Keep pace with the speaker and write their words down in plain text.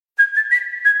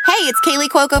it's Kaylee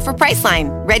Cuoco for Priceline.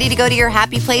 Ready to go to your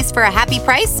happy place for a happy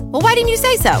price? Well, why didn't you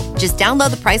say so? Just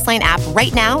download the Priceline app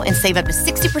right now and save up to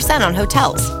 60% on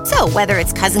hotels. So whether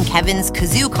it's Cousin Kevin's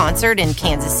Kazoo Concert in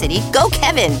Kansas City, go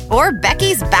Kevin, or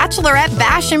Becky's Bachelorette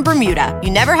Bash in Bermuda,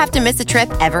 you never have to miss a trip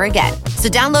ever again. So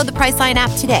download the Priceline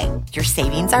app today. Your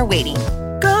savings are waiting.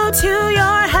 Go to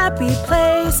your happy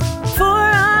place for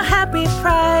a happy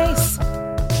price.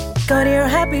 Go to your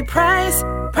happy price,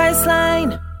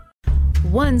 Priceline.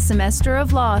 1 semester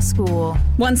of law school.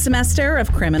 1 semester of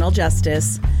criminal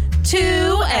justice.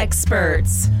 2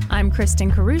 experts. I'm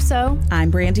Kristen Caruso.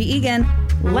 I'm Brandy Egan.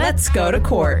 Let's go to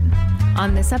court.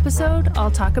 On this episode,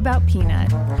 I'll talk about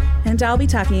Peanut. And I'll be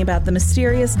talking about the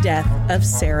mysterious death of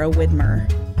Sarah Widmer.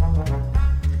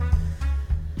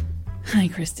 Hi,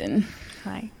 Kristen.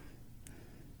 Hi.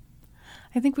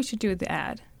 I think we should do the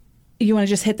ad. You want to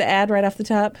just hit the ad right off the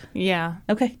top? Yeah.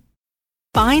 Okay.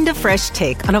 Find a fresh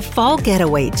take on a fall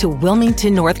getaway to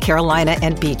Wilmington, North Carolina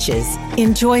and beaches.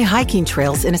 Enjoy hiking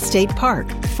trails in a state park,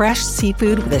 fresh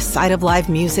seafood with a side of live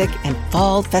music, and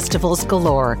fall festivals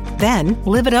galore. Then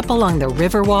live it up along the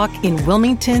Riverwalk in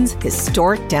Wilmington's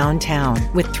historic downtown.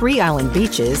 With 3 island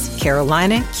beaches,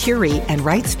 Carolina, Curie, and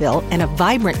Wrightsville, and a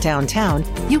vibrant downtown,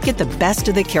 you get the best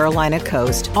of the Carolina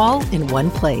coast all in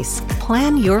one place.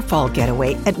 Plan your fall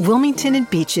getaway at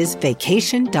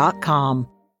WilmingtonandBeachesVacation.com.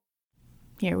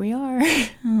 Here we are.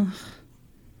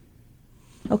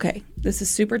 Okay, this is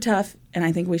super tough, and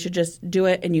I think we should just do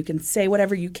it, and you can say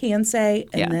whatever you can say,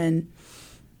 and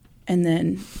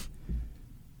then.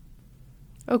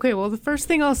 Okay, well, the first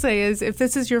thing I'll say is if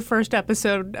this is your first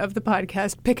episode of the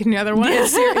podcast, pick another one.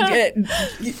 Yes,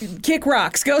 kick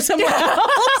rocks. Go somewhere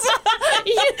else.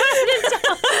 You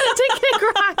to kick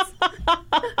rocks.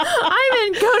 I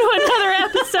meant go to another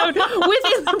episode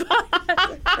within the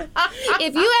podcast.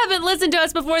 If you haven't listened to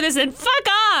us before this, then fuck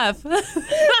off. I'm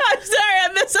sorry, I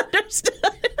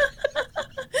misunderstood.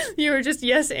 You were just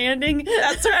yes-anding.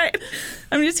 That's right.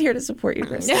 I'm just here to support you,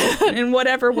 Kristen, in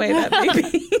whatever way that may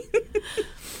be.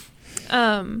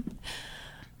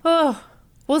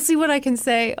 We'll see what I can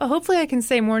say. Hopefully I can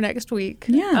say more next week.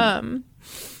 Yeah.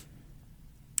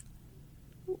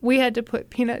 We had to put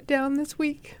Peanut down this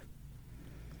week.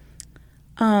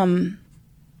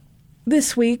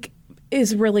 This week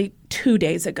is really 2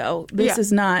 days ago. This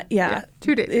is not, 2 days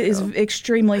ago. It is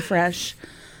extremely fresh.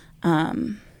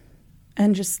 And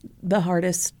just the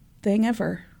hardest thing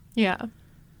ever. Yeah.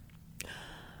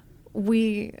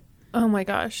 Oh my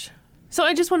gosh. So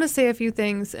I just want to say a few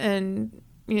things and,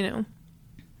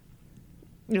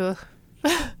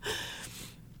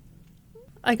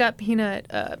 I got Peanut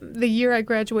the year I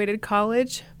graduated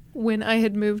college when I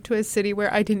had moved to a city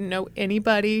where I didn't know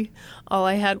anybody. All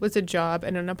I had was a job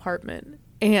and an apartment.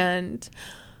 And,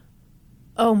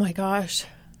 oh my gosh,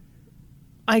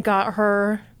 I got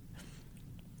her.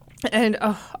 And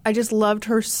I just loved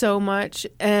her so much.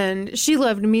 And she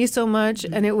loved me so much.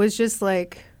 And it was just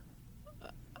like,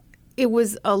 it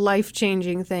was a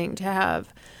life-changing thing to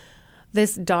have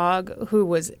this dog who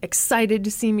was excited to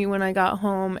see me when I got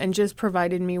home and just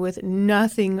provided me with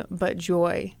nothing but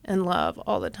joy and love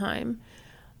all the time.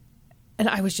 And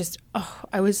I was just,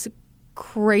 I was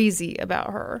crazy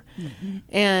about her. Mm-hmm.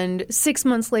 And 6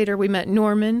 months later, we met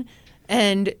Norman.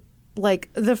 And like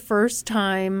the first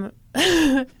time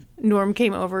Norm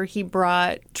came over, he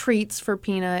brought treats for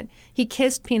Peanut. He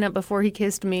kissed Peanut before he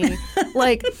kissed me.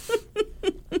 Like...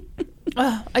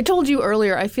 I told you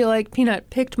earlier, I feel like Peanut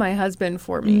picked my husband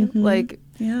for me. Mm-hmm. Like,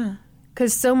 yeah.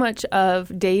 Because so much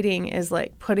of dating is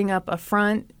like putting up a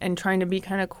front and trying to be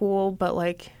kind of cool, but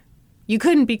like you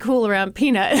couldn't be cool around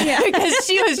Peanut because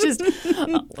she was just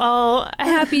all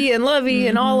happy and lovey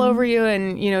and all over you,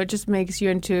 and it just makes you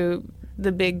into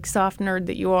the big soft nerd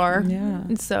that you are. Yeah.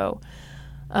 And so,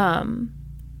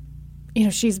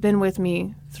 she's been with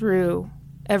me through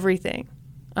everything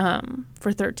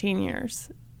for 13 years.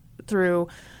 Through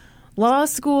law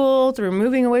school, through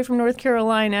moving away from North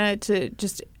Carolina, to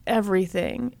just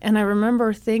everything. And I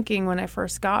remember thinking when I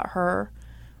first got her,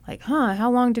 like,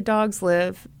 how long do dogs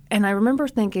live? And I remember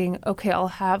thinking, okay, I'll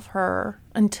have her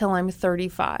until I'm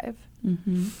 35.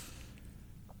 Mm-hmm.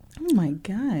 Oh, my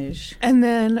gosh. And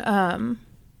then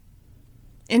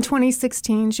in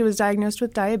 2016, she was diagnosed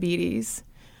with diabetes,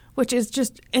 which is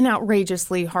just an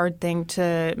outrageously hard thing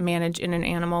to manage in an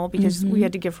animal because we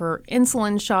had to give her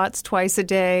insulin shots twice a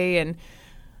day. And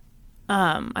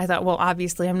I thought, well,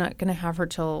 obviously I'm not going to have her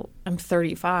till I'm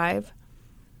 35.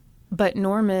 But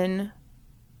Norman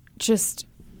just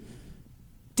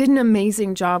did an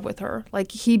amazing job with her.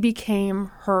 Like, he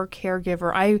became her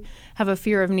caregiver. I have a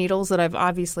fear of needles that I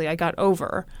got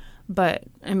over. But,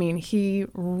 I mean, he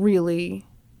really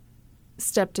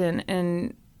stepped in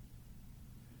and,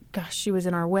 gosh, she was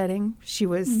in our wedding. She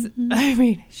was, I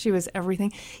mean, she was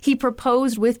everything. He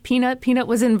proposed with Peanut. Peanut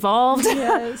was involved.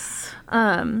 Yes.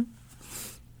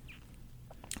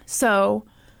 So,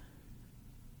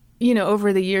 you know,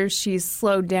 over the years, she's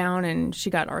slowed down and she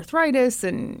got arthritis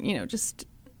and, you know,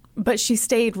 but she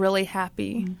stayed really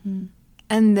happy.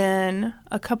 And then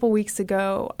a couple weeks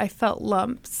ago, I felt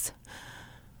lumps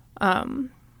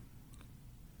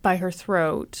by her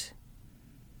throat.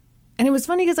 And it was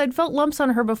funny because I'd felt lumps on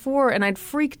her before and I'd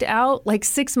freaked out like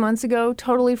 6 months ago,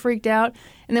 totally freaked out.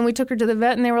 And then we took her to the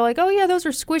vet and they were like, oh, yeah, those are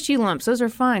squishy lumps. Those are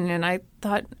fine. And I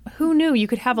thought, who knew you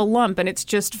could have a lump and it's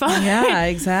just fine? Yeah,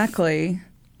 exactly.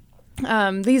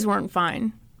 These weren't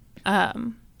fine.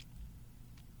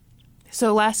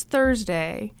 So last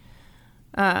Thursday,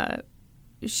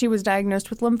 she was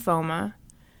diagnosed with lymphoma.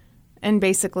 And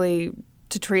basically,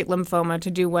 to treat lymphoma,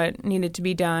 to do what needed to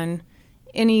be done,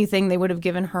 anything they would have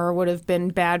given her would have been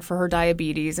bad for her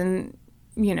diabetes. And,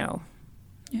 you know,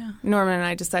 Norman and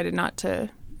I decided not to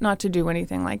do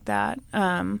anything like that.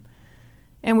 And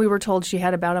we were told she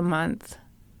had about a month.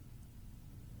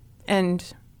 And,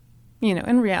 you know,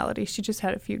 in reality, she just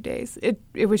had a few days.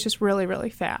 It was just really, really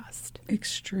fast.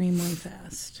 Extremely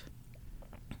fast.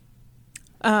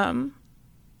 But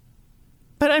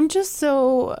I'm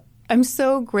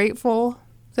so grateful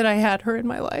that I had her in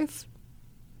my life.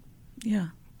 Yeah.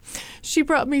 She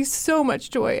brought me so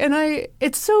much joy. And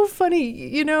it's so funny,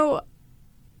 you know,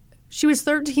 she was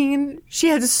 13. She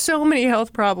had so many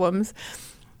health problems.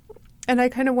 And I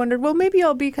kind of wondered, well, maybe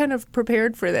I'll be kind of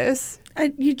prepared for this.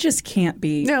 You just can't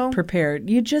be prepared.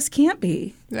 You just can't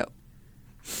be. No.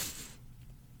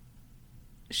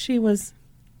 She was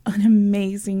an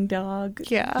amazing dog.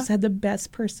 Yeah. Just had the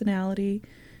best personality.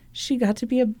 She got to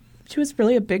be she was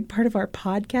really a big part of our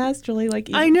podcast, really, like,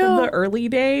 even I know. from the early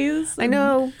days. I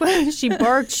know. She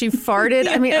barked, she farted.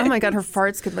 I mean, oh my God, her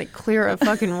farts could like clear a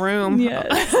fucking room.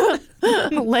 Yes.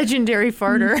 Legendary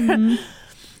farter.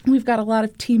 Mm-hmm. We've got a lot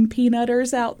of Team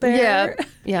Peanutters out there.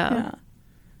 Yeah.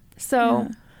 So,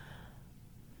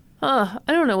 I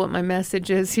don't know what my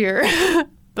message is here,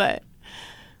 but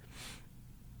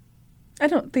I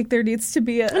don't think there needs to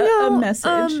be a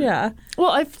message.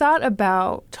 Well, I've thought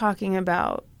about talking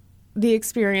about the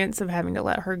experience of having to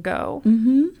let her go.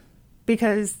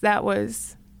 Because that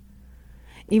was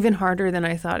even harder than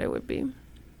I thought it would be.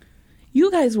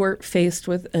 You guys were faced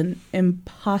with an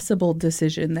impossible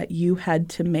decision that you had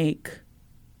to make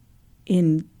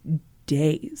in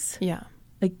days. Yeah.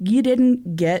 Like, you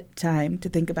didn't get time to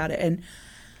think about it. And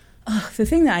the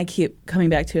thing that I keep coming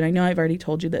back to, and I know I've already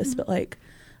told you this, but like,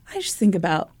 I just think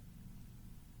about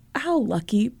how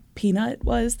lucky Peanut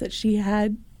was that she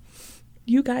had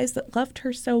you guys that loved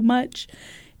her so much,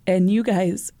 and you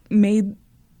guys made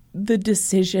the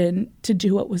decision to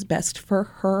do what was best for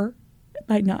her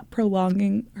by not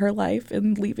prolonging her life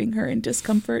and leaving her in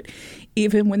discomfort,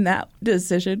 even when that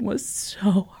decision was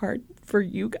so hard for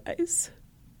you guys.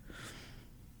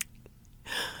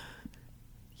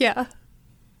 Yeah.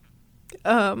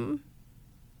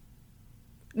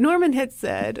 Norman had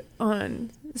said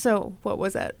what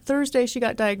was that? Thursday she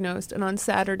got diagnosed, and on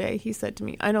Saturday he said to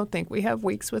me, I don't think we have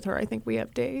weeks with her. I think we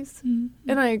have days. Mm-hmm.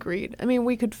 And I agreed. I mean,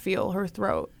 we could feel her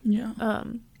throat. Yeah.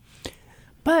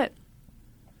 But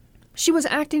she was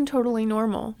acting totally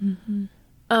normal. Mm-hmm.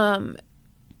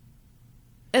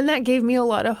 And that gave me a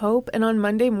lot of hope. And on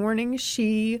Monday morning,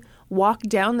 she walked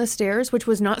down the stairs, which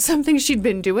was not something she'd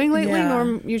been doing lately. Yeah.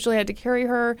 Norm usually had to carry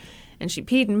her, and she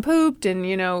peed and pooped, and,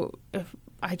 you know,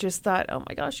 I just thought, oh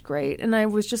my gosh, great. And I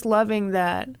was just loving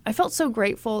that. I felt so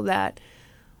grateful that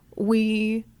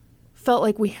we felt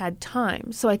like we had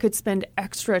time, so I could spend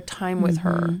extra time with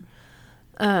her.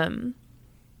 And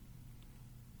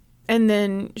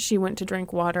then she went to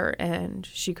drink water, and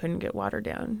she couldn't get water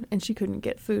down, and she couldn't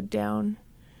get food down,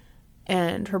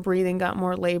 and her breathing got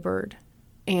more labored.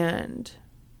 And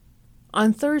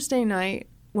on Thursday night,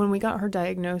 when we got her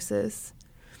diagnosis,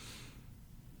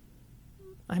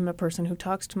 I'm a person who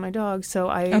talks to my dog, so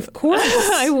of course,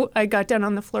 I got down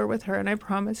on the floor with her, and I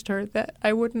promised her that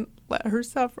I wouldn't let her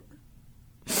suffer.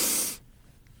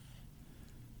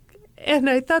 And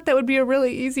I thought that would be a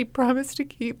really easy promise to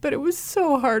keep, but it was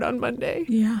so hard on Monday.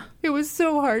 Yeah. It was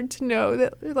so hard to know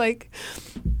that, like,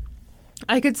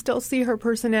 I could still see her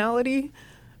personality,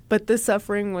 but the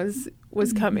suffering was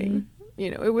coming. You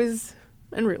know, it was,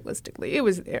 and realistically, it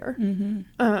was there.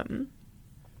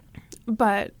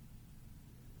 But,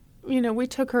 you know, we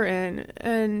took her in,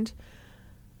 and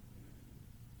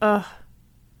I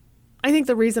think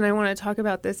the reason I want to talk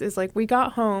about this is, like, we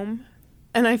got home,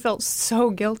 and I felt so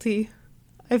guilty.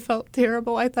 I felt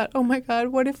terrible. I thought, oh my God,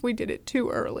 what if we did it too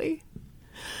early?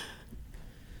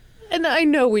 And I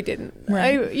know we didn't.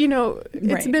 Right.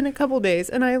 It's been a couple days,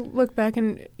 and I look back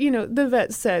and, the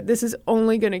vet said this is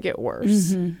only going to get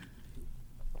worse. Mm-hmm.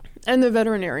 And the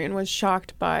veterinarian was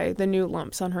shocked by the new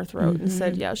lumps on her throat and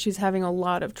said, yeah, she's having a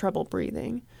lot of trouble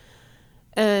breathing.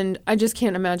 And I just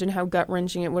can't imagine how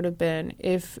gut-wrenching it would have been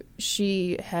if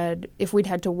we'd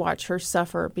had to watch her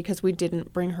suffer because we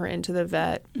didn't bring her into the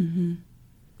vet, when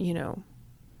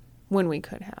we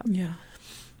could have. Yeah.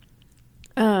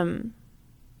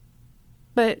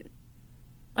 But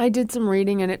I did some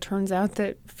reading, and it turns out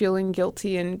that feeling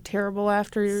guilty and terrible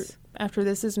after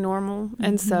this is normal. Mm-hmm.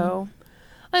 And so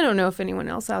I don't know if anyone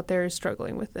else out there is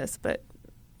struggling with this, but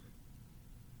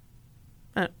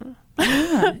I don't know.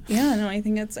 No, I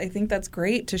think that's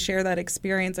great to share that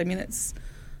experience. I mean, it's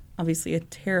obviously a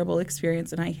terrible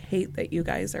experience, and I hate that you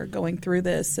guys are going through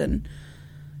this. And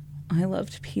I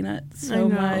loved Peanut so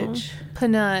much.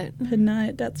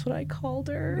 Peanut, that's what I called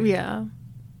her. Yeah.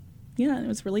 Yeah, and it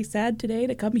was really sad today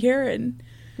to come here and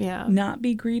not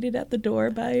be greeted at the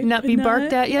door by not Peanut. Be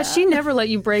barked at. Yeah, she never let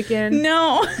you break in.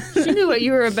 No. She knew what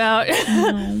you were about.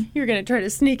 No. You were going to try to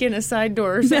sneak in a side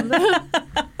door or something.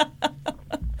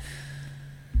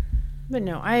 But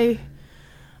no,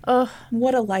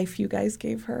 what a life you guys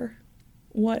gave her.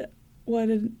 What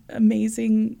an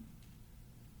amazing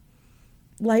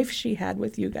life she had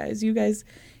with you guys. You guys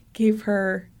gave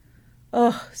her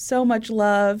so much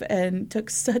love and took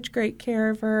such great care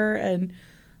of her, and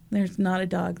there's not a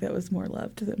dog that was more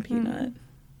loved than Peanut.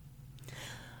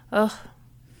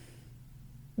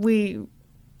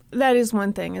 That is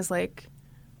one thing, is like,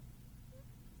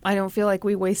 I don't feel like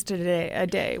we wasted a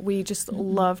day. We just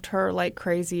loved her like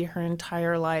crazy her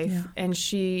entire life, and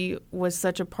she was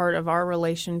such a part of our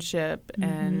relationship,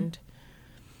 and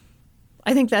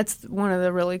I think that's one of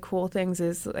the really cool things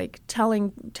is like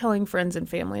telling friends and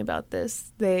family about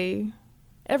this.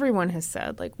 Everyone has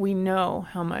said, like, we know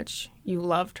how much you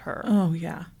loved her. Oh,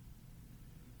 yeah.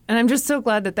 And I'm just so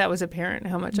glad that was apparent,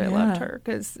 how much I loved her,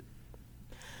 because,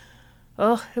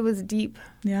 it was deep.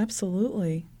 Yeah,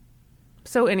 absolutely.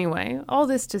 So anyway, all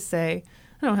this to say,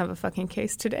 I don't have a fucking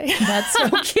case today. That's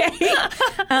okay.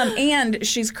 And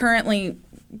she's currently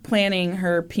planning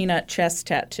her Peanut chest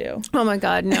tattoo. Oh my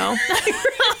God, no.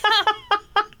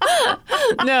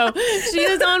 No, she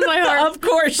is on my heart. Of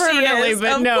course permanently, she is.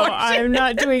 But no, I'm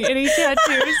not doing any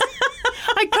tattoos.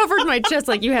 I covered my chest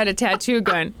like you had a tattoo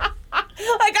gun. Like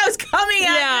I was coming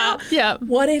at you. Yeah.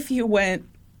 What if you went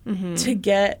to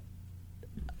get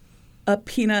a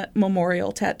Peanut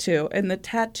memorial tattoo and the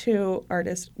tattoo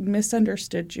artist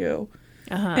misunderstood you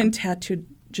and tattooed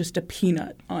just a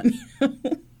peanut on you?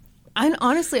 And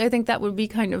honestly, I think that would be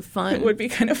kind of fun. It would be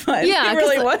kind of fun. Yeah, you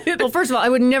really would. Well, first of all, I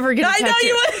would never get a tattoo. I know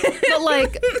you would. But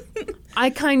like, I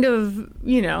kind of,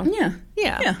 Yeah,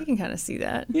 I can kind of see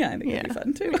that. Yeah, I think it'd be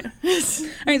fun too. Yeah.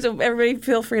 All right, so everybody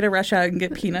feel free to rush out and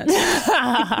get peanuts.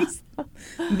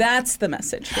 That's the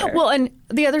message here. Well, and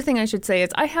the other thing I should say is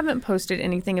I haven't posted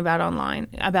anything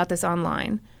about this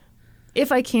online.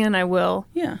 If I can, I will.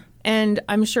 Yeah. And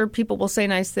I'm sure people will say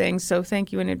nice things, so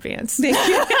thank you in advance. Thank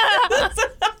you.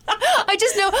 I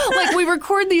just know, like, we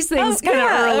record these things kind of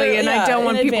early, and I don't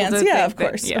want people to think of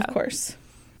course, of course.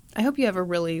 I hope you have a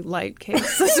really light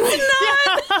case this week.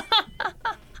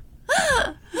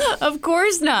 Of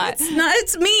course not.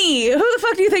 It's me. Who the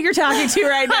fuck do you think you're talking to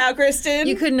right now, Kristen?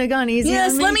 You couldn't have gone easy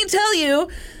on me. Let me tell you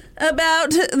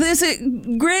about this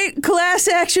great class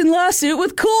action lawsuit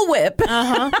with Cool Whip.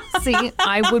 See,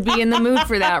 I would be in the mood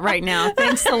for that right now.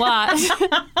 Thanks a lot.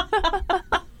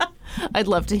 I'd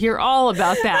love to hear all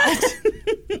about that.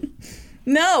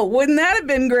 No, wouldn't that have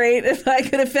been great if I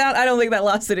could have found... I don't think that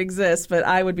lawsuit exists, but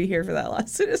I would be here for that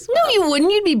lawsuit as well. No, you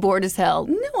wouldn't. You'd be bored as hell.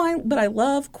 No, but I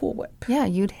love Cool Whip. Yeah,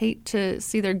 you'd hate to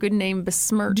see their good name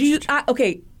besmirched.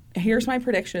 Okay, here's my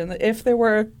prediction. If there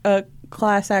were a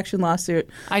class action lawsuit...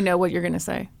 I know what you're going to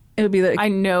say. It would be I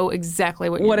know exactly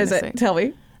what you're going to say. What is it? Tell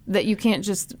me. That you can't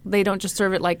they don't just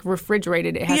serve it like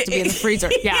refrigerated. It has to be in the freezer.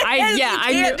 Yeah, you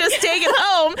can't just take it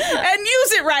home and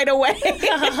use it right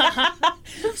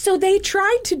away. So they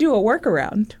tried to do a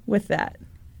workaround with that.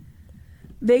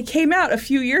 They came out a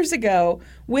few years ago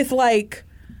with like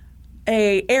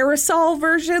a aerosol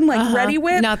version, like Ready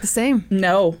Whip. Not the same.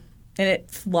 No, and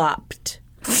it flopped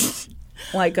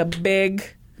like a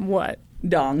big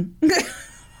dong.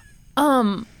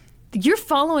 You're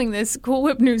following this Cool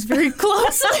Whip news very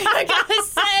closely, I gotta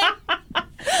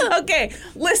say. Okay,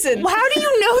 listen. How do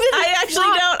you know that I actually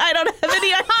don't. I don't have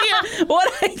any idea what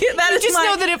I get. You just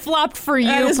know that it flopped for you.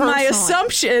 That is personally. My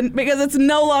assumption because it's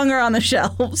no longer on the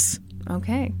shelves.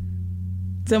 Okay.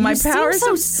 So my seem powers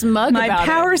so of smug my about it.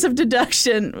 powers of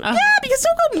deduction. Yeah, because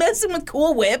don't go messing with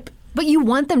Cool Whip. But you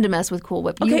want them to mess with Cool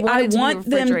Whip. You Okay, want I it to want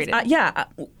be them.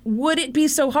 refrigerated. Would it be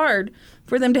so hard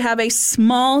for them to have a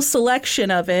small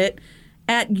selection of it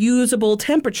at usable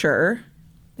temperature?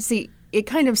 See, it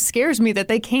kind of scares me that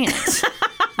they can't.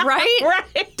 Right?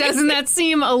 Right. Doesn't that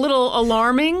seem a little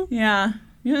alarming? Yeah,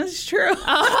 that's true.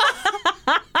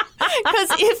 Because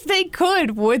if they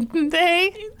could, wouldn't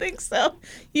they? You think so?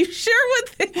 You sure would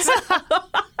think so?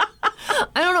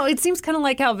 I don't know. It seems kind of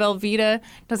like how Velveeta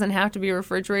doesn't have to be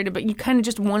refrigerated, but you kind of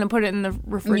just want to put it in the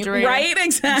refrigerator. Right,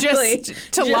 exactly.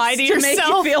 Just to lie to Just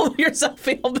yourself. make yourself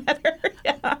feel better.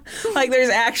 Yeah. Like there's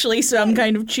actually some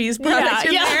kind of cheese product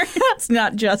in there. It's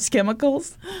not just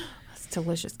chemicals. It's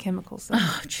delicious chemicals.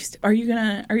 Oh, jeez. Are you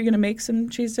gonna make some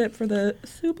cheese dip for the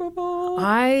Super Bowl?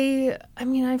 I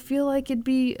mean, I feel like it'd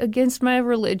be against my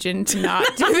religion to not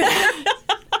do that.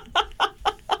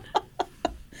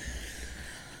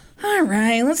 All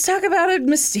right, let's talk about a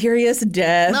mysterious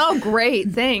death. Oh,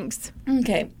 great. Thanks.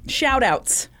 Okay, shout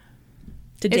outs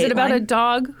to Is it about a Dateline.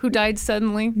 dog who died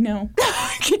suddenly? No.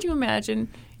 Could you imagine?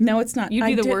 No, it's not. You'd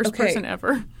be the worst okay. person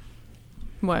ever.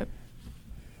 What?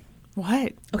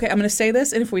 What? Okay, I'm going to say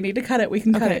this, and if we need to cut it, we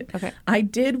can cut Okay, it. okay. I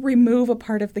did remove a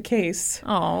part of the case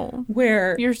Oh,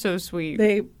 where you're so sweet.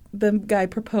 the guy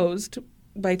proposed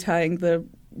by tying the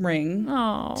ring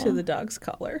Oh. to the dog's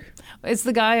collar. Is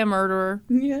the guy a murderer?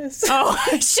 Yes. Oh,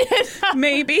 shit.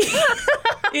 Maybe.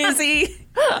 Is he?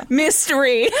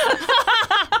 Mystery.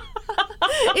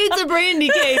 It's a Brandy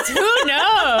case. Who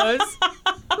knows?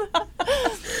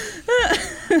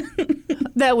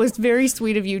 That was very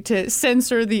sweet of you to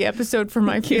censor the episode for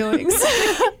my feelings.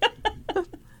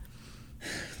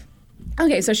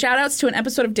 Okay, so shout outs to an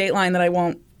episode of Dateline that I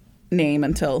won't name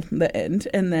until the end,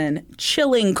 and then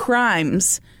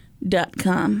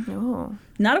chillingcrimes.com. Oh.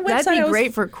 Not a website. That'd be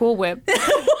great for Cool Whip.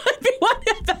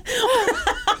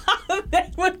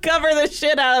 That would cover the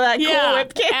shit out of that Cool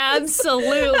Whip case.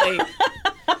 Absolutely.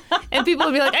 And people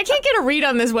would be like, I can't get a read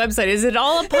on this website. Is it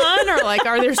all a pun or like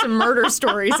are there some murder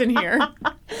stories in here?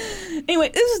 Anyway,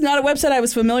 this is not a website I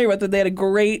was familiar with, but they had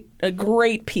a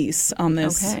great piece on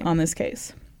this Okay. on this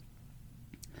case.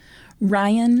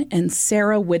 Ryan and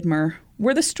Sarah Widmer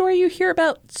were the story you hear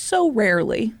about so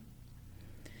rarely.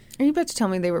 Are you about to tell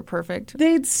me they were perfect?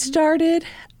 They'd started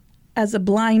as a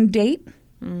blind date.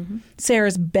 Mm-hmm.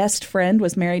 Sarah's best friend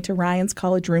was married to Ryan's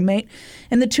college roommate,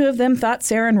 and the two of them thought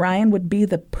Sarah and Ryan would be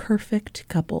the perfect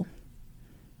couple.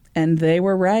 And they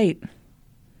were right.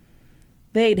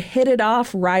 They'd hit it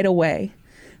off right away.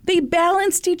 They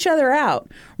balanced each other out.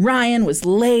 Ryan was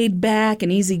laid back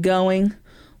and easygoing,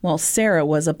 while Sarah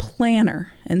was a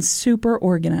planner and super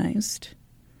organized.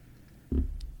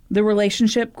 The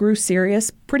relationship grew serious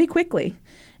pretty quickly,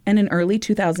 and in early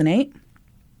 2008,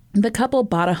 the couple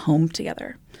bought a home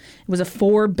together. It was a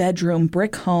 4-bedroom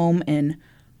brick home in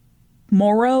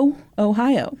Morrow,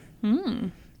 Ohio,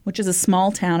 which is a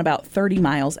small town about 30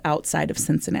 miles outside of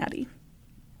Cincinnati.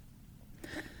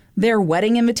 Their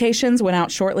wedding invitations went out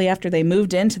shortly after they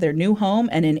moved into their new home,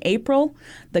 and in April,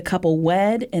 the couple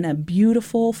wed in a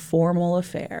beautiful formal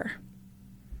affair.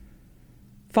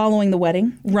 Following the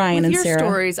wedding, Ryan With and your Sarah...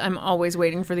 stories, I'm always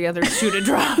waiting for the other shoe to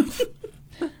drop.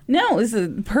 No, this is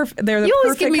perfect. They're the You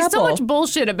always perfect give me couple. so much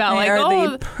bullshit about They like, are oh,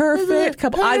 the perfect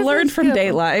couple. I learned from couple.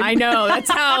 Dateline. I know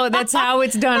that's how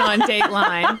it's done on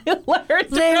Dateline. They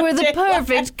were the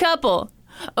perfect couple.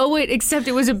 Oh wait, except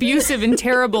it was abusive and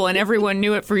terrible, and everyone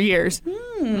knew it for years.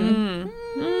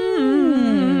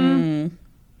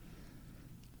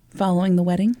 Following the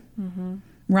wedding,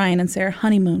 Ryan and Sarah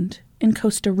honeymooned in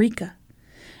Costa Rica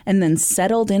and then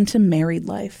settled into married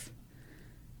life.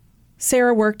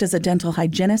 Sarah worked as a dental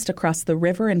hygienist across the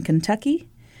river in Kentucky,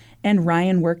 and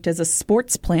Ryan worked as a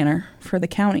sports planner for the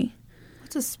county.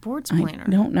 What's a sports planner? I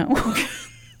don't know.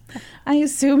 I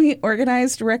assume he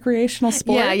organized recreational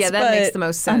sports. Yeah, that makes but the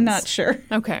most sense. I'm not sure.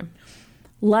 Okay.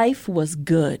 Life was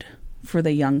good for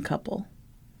the young couple.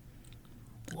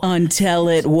 Until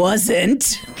it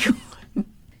wasn't.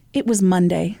 It was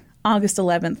Monday, August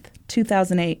 11th,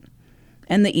 2008,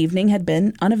 and the evening had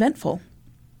been uneventful.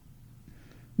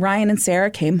 Ryan and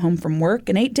Sarah came home from work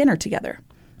and ate dinner together.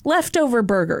 Leftover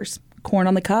burgers, corn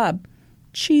on the cob,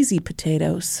 cheesy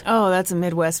potatoes. Oh, that's a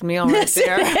Midwest meal right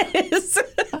there. Yes.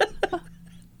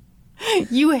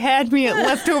 You had me at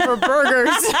leftover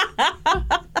burgers.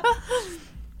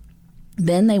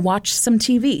 Then they watched some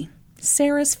TV,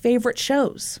 Sarah's favorite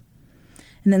shows.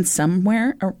 And then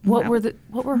somewhere... What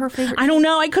were her favorite? I don't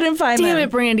know. I couldn't find them. Damn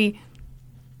it, Brandy.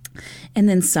 And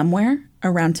then somewhere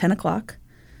around 10 o'clock,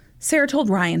 Sarah told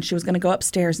Ryan she was going to go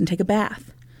upstairs and take a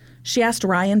bath. She asked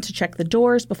Ryan to check the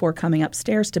doors before coming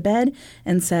upstairs to bed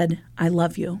and said, "I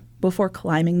love you," before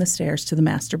climbing the stairs to the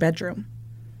master bedroom.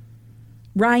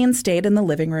 Ryan stayed in the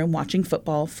living room watching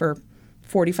football for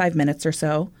 45 minutes or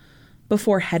so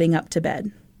before heading up to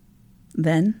bed.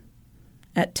 Then,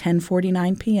 at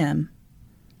 10:49 p.m.,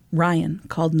 Ryan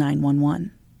called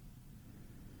 911.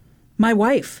 "My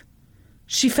wife.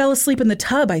 She fell asleep in the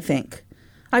tub, I think.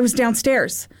 I was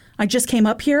downstairs. I just came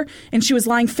up here, and she was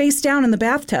lying face down in the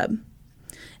bathtub."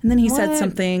 And then he said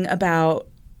something about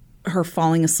her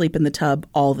falling asleep in the tub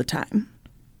all the time.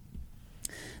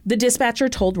 The dispatcher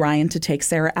told Ryan to take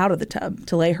Sarah out of the tub,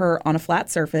 to lay her on a flat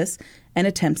surface and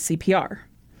attempt CPR.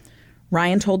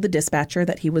 Ryan told the dispatcher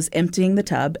that he was emptying the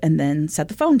tub and then set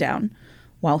the phone down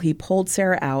while he pulled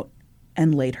Sarah out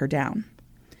and laid her down.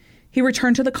 He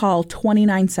returned to the call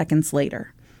 29 seconds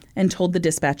later and told the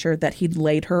dispatcher that he'd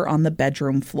laid her on the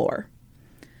bedroom floor.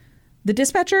 The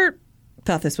dispatcher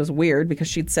thought this was weird because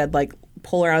she'd said, like,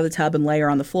 pull her out of the tub and lay her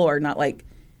on the floor, not, like,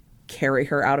 carry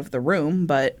her out of the room,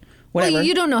 but whatever. Well,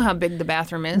 you don't know how big the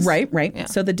bathroom is. Right. Yeah.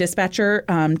 So the dispatcher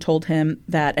told him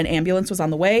that an ambulance was on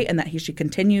the way and that he should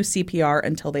continue CPR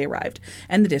until they arrived.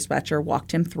 And the dispatcher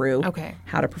walked him through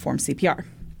how to perform CPR.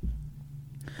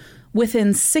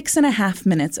 Within 6.5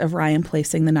 minutes of Ryan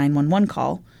placing the 911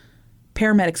 call,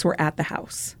 paramedics were at the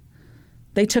house.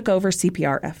 They took over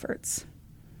CPR efforts.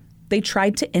 They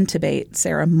tried to intubate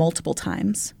Sarah multiple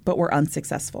times, but were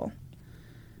unsuccessful.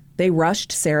 They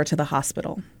rushed Sarah to the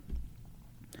hospital.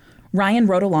 Ryan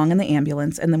rode along in the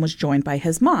ambulance and then was joined by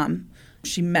his mom.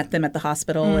 She met them at the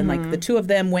hospital, and the two of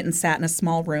them went and sat in a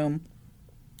small room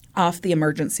off the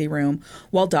emergency room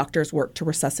while doctors worked to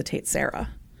resuscitate Sarah.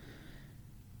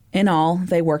 In all,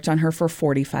 they worked on her for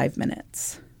 45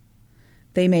 minutes.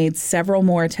 They made several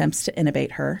more attempts to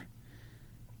intubate her.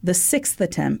 The 6th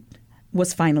attempt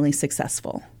was finally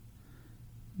successful,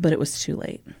 but it was too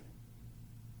late.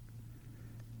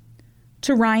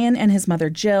 To Ryan and his mother,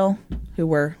 Jill, who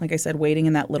were, like I said, waiting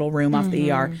in that little room off the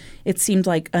ER, it seemed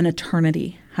like an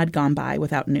eternity had gone by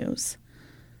without news.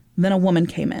 Then a woman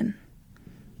came in.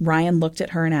 Ryan looked at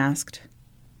her and asked,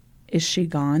 "Is she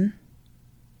gone?"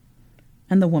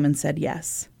 And the woman said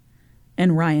yes.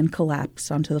 And Ryan collapsed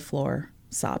onto the floor,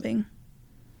 sobbing.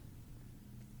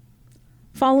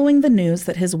 Following the news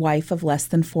that his wife of less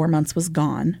than 4 months was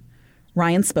gone,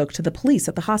 Ryan spoke to the police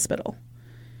at the hospital.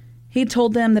 He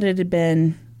told them that it had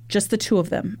been just the two of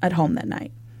them at home that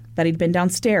night, that he'd been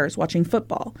downstairs watching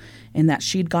football, and that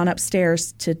she'd gone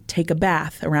upstairs to take a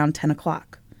bath around 10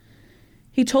 o'clock.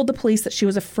 He told the police that she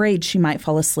was afraid she might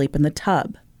fall asleep in the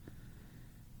tub.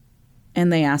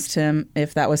 And they asked him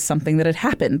if that was something that had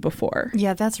happened before.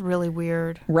 Yeah, that's really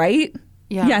weird. Right?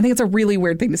 Yeah. Yeah, I think it's a really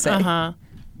weird thing to say. Uh-huh.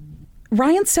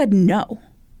 Ryan said no,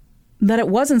 that it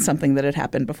wasn't something that had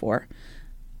happened before,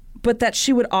 but that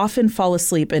she would often fall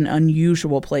asleep in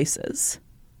unusual places.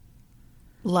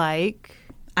 Like?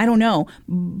 I don't know,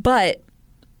 but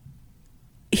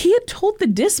he had told the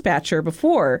dispatcher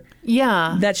before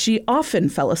that she often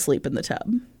fell asleep in the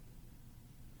tub.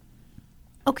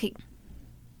 Okay.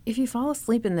 If you fall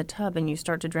asleep in the tub and you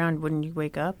start to drown, wouldn't you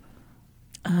wake up?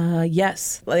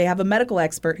 Yes. They have a medical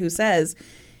expert who says,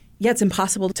 it's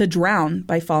impossible to drown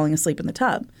by falling asleep in the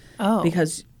tub. Oh.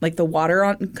 Because, the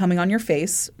water coming on your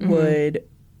face would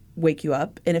wake you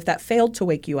up. And if that failed to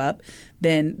wake you up,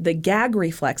 then the gag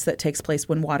reflex that takes place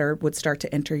when water would start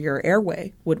to enter your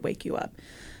airway would wake you up.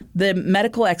 The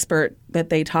medical expert that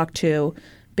they talked to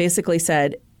basically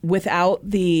said without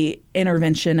the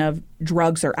intervention of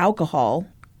drugs or alcohol,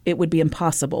 it would be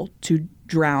impossible to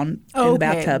drown in the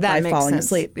bathtub by falling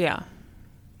asleep. Yeah.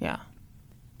 Yeah.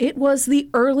 It was the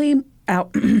early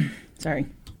sorry.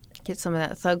 Get some of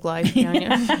that thug life down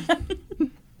you.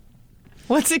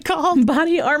 What's it called?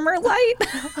 Body Armor Light.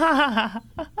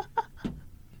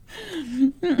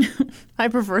 I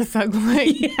prefer Thug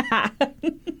Light. Yeah.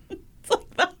 It's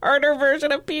like the harder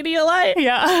version of Pedialyte.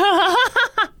 Yeah.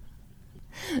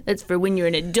 It's for when you're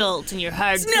an adult and you're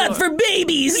hardcore. It's not for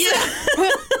babies. Yeah.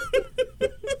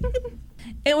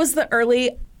 It was the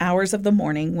early hours of the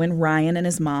morning when Ryan and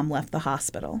his mom left the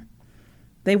hospital.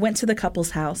 They went to the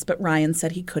couple's house, but Ryan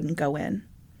said he couldn't go in.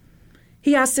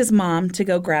 He asked his mom to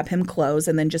go grab him clothes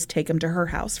and then just take him to her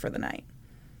house for the night.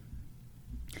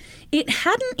 It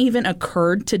hadn't even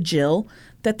occurred to Jill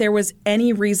that there was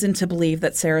any reason to believe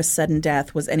that Sarah's sudden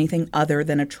death was anything other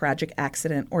than a tragic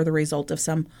accident or the result of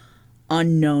some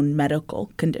unknown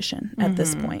medical condition at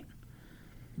this point.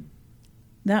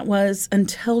 That was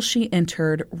until she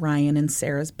entered Ryan and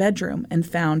Sarah's bedroom and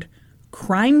found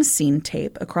crime scene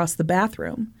tape across the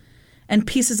bathroom and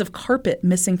pieces of carpet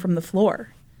missing from the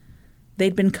floor.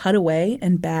 they'd been cut away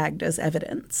and bagged as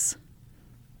evidence.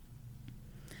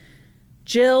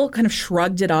 Jill kind of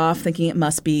shrugged it off, thinking it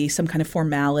must be some kind of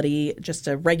formality, just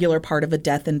a regular part of a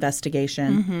death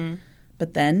investigation.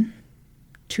 But then,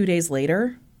 2 days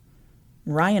later,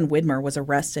 Ryan Widmer was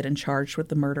arrested and charged with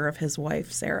the murder of his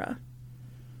wife, Sarah.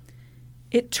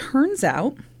 It turns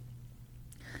out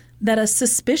that a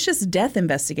suspicious death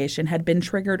investigation had been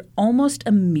triggered almost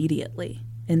immediately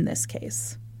in this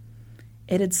case.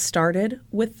 It had started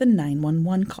with the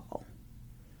 911 call.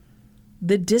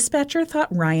 The dispatcher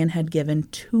thought Ryan had given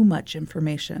too much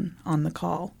information on the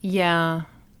call. Yeah.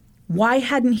 Why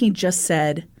hadn't he just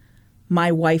said,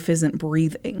 "My wife isn't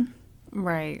breathing"?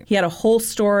 Right. He had a whole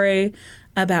story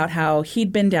about how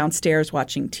he'd been downstairs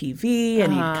watching TV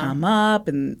and he'd come up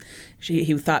and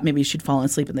he thought maybe she'd fallen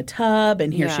asleep in the tub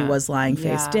and here she was lying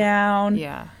face down.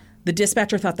 Yeah. The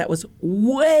dispatcher thought that was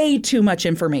way too much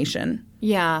information.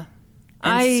 Yeah.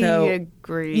 I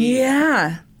agree.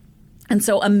 Yeah. And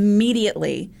so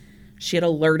immediately she had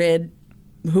alerted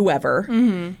whoever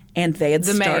and they had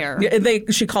mayor.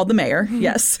 She called the mayor,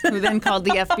 yes. Who then called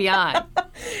the FBI.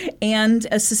 And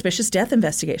a suspicious death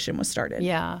investigation was started.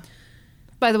 Yeah.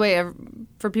 By the way,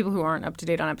 for people who aren't up to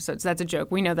date on episodes, that's a joke.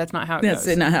 We know that's not how it goes.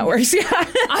 That's not how it works, yeah.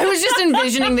 I was just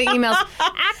envisioning the emails.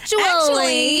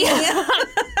 Actually.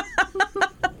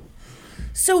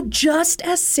 So just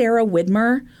as Sarah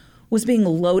Widmer was being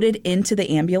loaded into the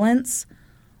ambulance,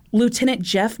 Lieutenant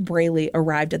Jeff Braley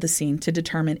arrived at the scene to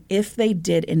determine if they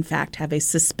did in fact have a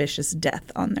suspicious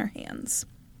death on their hands.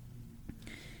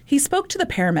 He spoke to the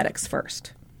paramedics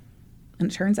first, and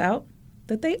it turns out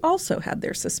that they also had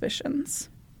their suspicions.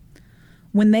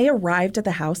 When they arrived at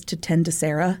the house to tend to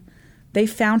Sarah, they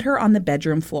found her on the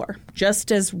bedroom floor,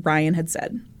 just as Ryan had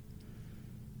said.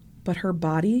 But her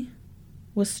body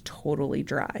was totally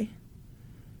dry,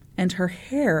 and her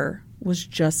hair was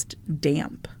just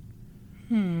damp.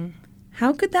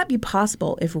 How could that be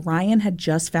possible if Ryan had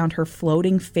just found her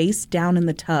floating face down in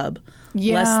the tub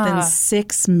less than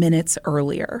 6 minutes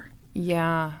earlier?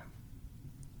 Yeah.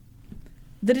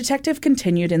 The detective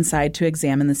continued inside to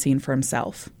examine the scene for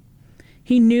himself.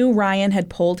 He knew Ryan had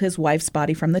pulled his wife's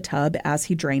body from the tub as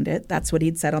he drained it. That's what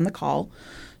he'd said on the call.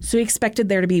 So he expected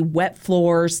there to be wet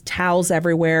floors, towels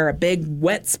everywhere, a big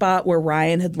wet spot where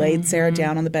Ryan had laid Sarah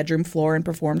down on the bedroom floor and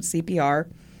performed CPR.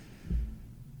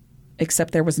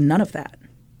 Except there was none of that.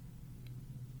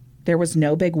 There was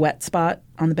no big wet spot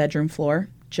on the bedroom floor,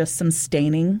 just some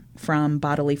staining from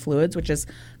bodily fluids, which is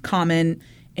common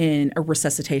in a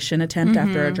resuscitation attempt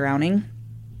after a drowning.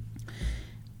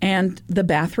 And the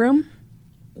bathroom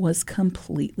was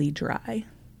completely dry.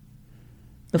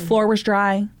 The floor was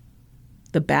dry.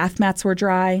 The bath mats were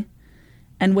dry.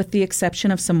 And with the exception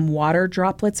of some water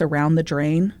droplets around the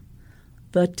drain,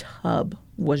 the tub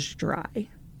was dry.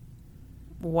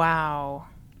 Wow.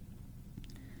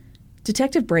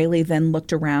 Detective Braley then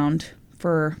looked around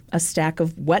for a stack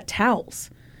of wet towels.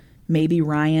 Maybe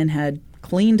Ryan had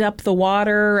cleaned up the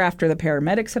water after the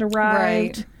paramedics had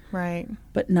arrived. Right.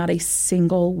 But not a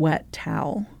single wet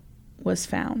towel was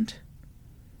found.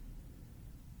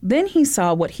 Then he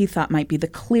saw what he thought might be the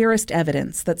clearest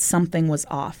evidence that something was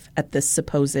off at this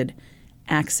supposed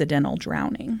accidental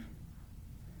drowning.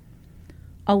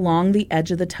 Along the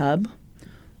edge of the tub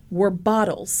were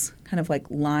bottles kind of like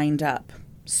lined up.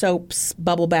 Soaps,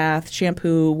 bubble bath,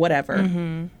 shampoo,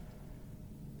 whatever.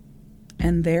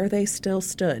 And there they still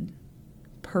stood,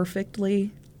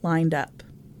 perfectly lined up.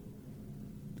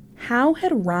 How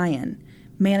had Ryan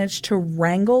managed to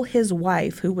wrangle his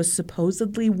wife, who was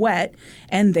supposedly wet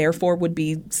and therefore would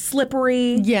be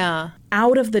slippery,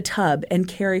 out of the tub and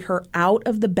carry her out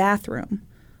of the bathroom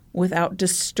without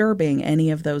disturbing any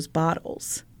of those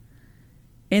bottles?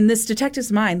 In this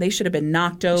detective's mind, they should have been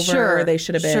knocked over. They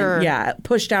should have been,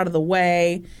 pushed out of the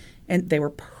way. And they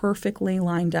were perfectly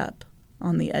lined up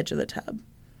on the edge of the tub.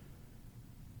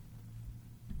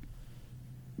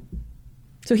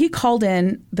 So he called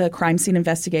in the crime scene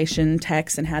investigation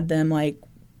techs and had them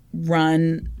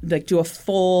do a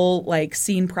full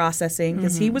scene processing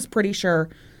because he was pretty sure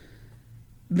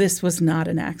this was not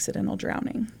an accidental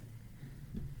drowning.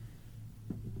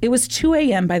 It was 2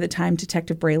 a.m. by the time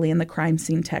Detective Braley and the crime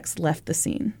scene techs left the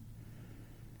scene.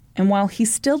 And while he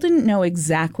still didn't know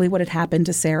exactly what had happened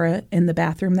to Sarah in the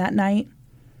bathroom that night,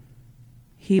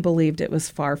 he believed it was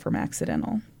far from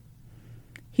accidental.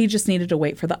 He just needed to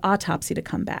wait for the autopsy to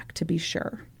come back to be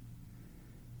sure.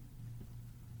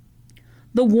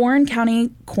 The Warren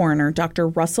County coroner, Dr.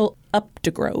 Russell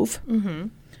Updegrove,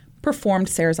 performed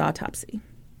Sarah's autopsy.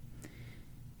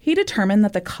 He determined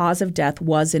that the cause of death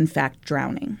was, in fact,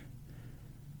 drowning.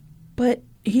 But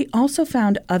he also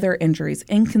found other injuries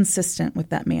inconsistent with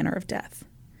that manner of death.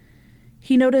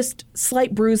 He noticed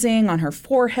slight bruising on her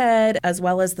forehead as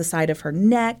well as the side of her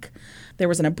neck. There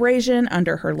was an abrasion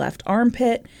under her left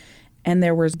armpit, and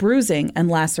there was bruising and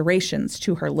lacerations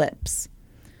to her lips.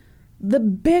 The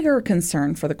bigger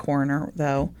concern for the coroner,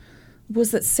 though,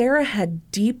 was that Sarah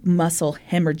had deep muscle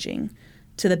hemorrhaging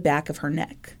to the back of her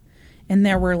neck, and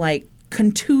there were like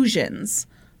contusions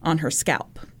on her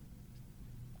scalp.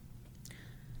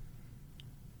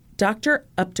 Dr.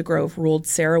 Updegrove ruled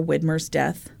Sarah Widmer's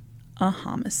death a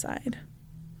homicide.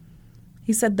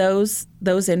 He said those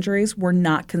injuries were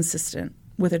not consistent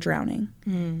with a drowning.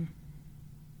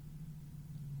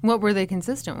 What were they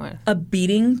consistent with? A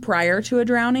beating prior to a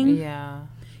drowning. Yeah.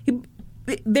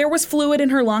 There was fluid in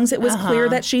her lungs. It was clear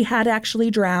that she had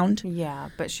actually drowned. Yeah,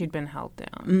 but she'd been held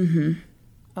down. Mm-hmm.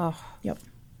 Oh. Yep.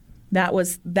 That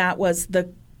was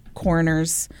the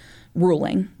coroner's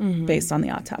ruling based on the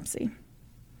autopsy.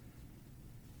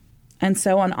 And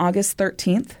so on August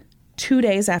 13th, 2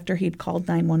 days after he'd called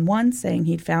 911 saying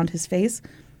he'd found his face.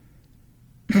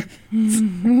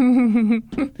 I'm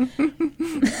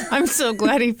so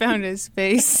glad he found his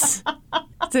face.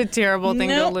 It's a terrible thing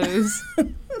to lose.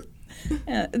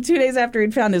 2 days after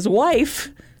he'd found his wife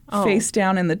face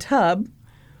down in the tub,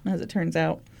 as it turns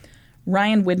out,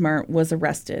 Ryan Widmer was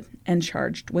arrested and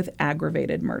charged with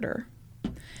aggravated murder.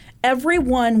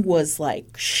 Everyone was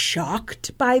like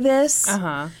shocked by this,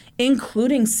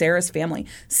 including Sarah's family.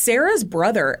 Sarah's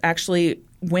brother actually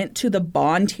went to the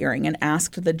bond hearing and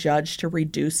asked the judge to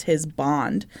reduce his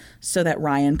bond so that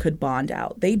Ryan could bond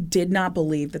out. They did not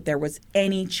believe that there was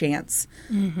any chance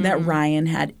that Ryan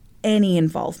had any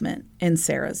involvement in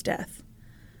Sarah's death.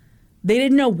 They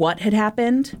didn't know what had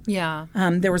happened. Yeah.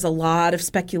 There was a lot of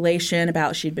speculation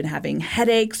about she'd been having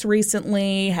headaches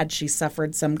recently. Had she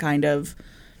suffered some kind of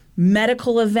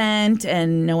medical event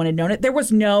and no one had known it? There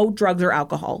was no drugs or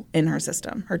alcohol in her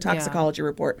system. Her toxicology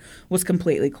report was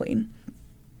completely clean.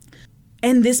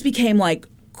 And this became like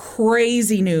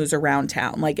crazy news around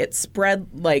town. Like it spread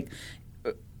like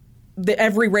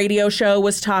every radio show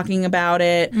was talking about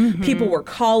it. People were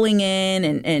calling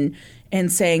in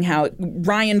and saying how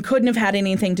Ryan couldn't have had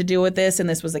anything to do with this, and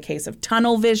this was a case of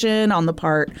tunnel vision on the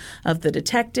part of the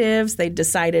detectives. They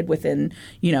decided within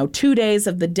 2 days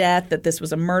of the death that this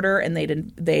was a murder, and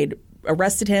they'd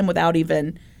arrested him without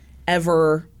even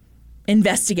ever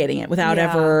investigating it, without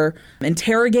ever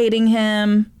interrogating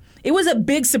him. It was a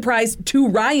big surprise to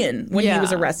Ryan when he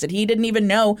was arrested. He didn't even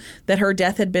know that her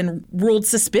death had been ruled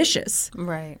suspicious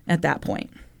at that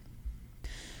point.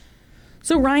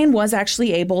 So Ryan was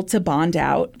actually able to bond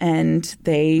out, and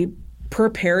they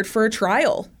prepared for a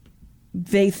trial.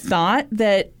 They thought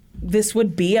that this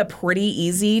would be a pretty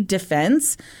easy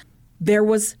defense. There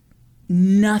was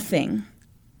nothing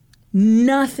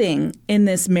in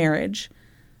this marriage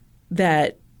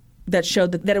that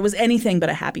showed that it was anything but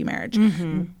a happy marriage.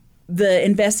 The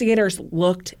investigators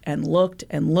looked and looked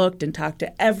and looked and talked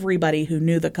to everybody who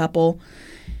knew the couple.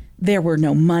 There were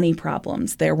no money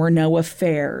problems. There were no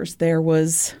affairs. There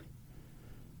was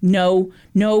no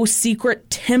secret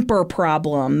temper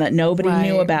problem that nobody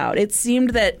knew about. It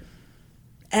seemed that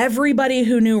everybody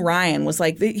who knew Ryan was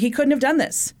like, he couldn't have done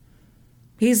this.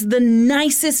 He's the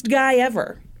nicest guy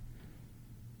ever.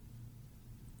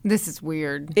 This is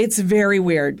weird. It's very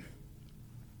weird.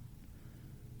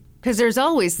 Because there's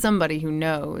always somebody who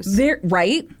knows.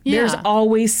 Right? Yeah. There's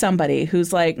always somebody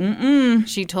who's like,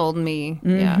 She told me.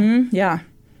 Yeah.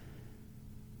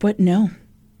 But no.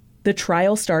 The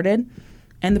trial started,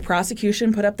 and the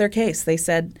prosecution put up their case. They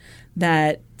said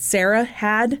that Sarah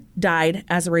had died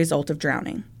as a result of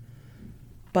drowning.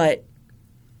 But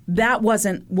that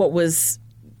wasn't what was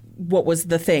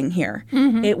the thing here.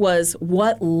 It was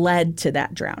what led to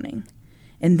that drowning.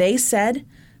 And they said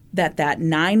that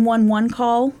 911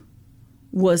 call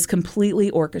was completely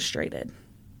orchestrated,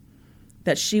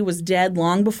 that she was dead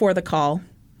long before the call,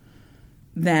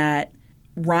 that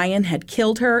Ryan had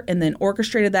killed her and then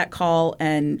orchestrated that call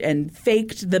and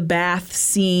faked the bath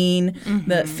scene,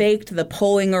 faked the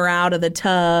pulling her out of the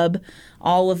tub,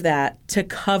 all of that to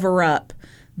cover up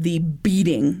the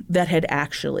beating that had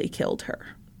actually killed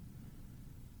her.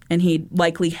 And he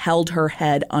likely held her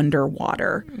head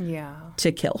underwater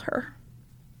to kill her.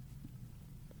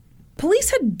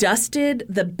 Police had dusted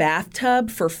the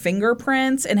bathtub for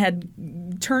fingerprints and had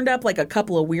turned up like a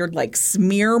couple of weird like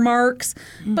smear marks.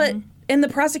 And the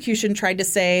prosecution tried to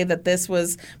say that this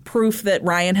was proof that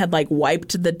Ryan had like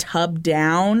wiped the tub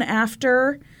down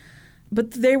after.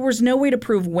 But there was no way to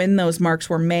prove when those marks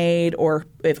were made or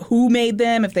who made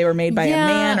them, if they were made by a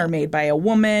man or made by a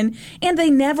woman. And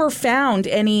they never found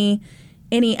any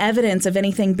any evidence of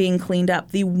anything being cleaned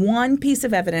up. The one piece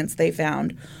of evidence they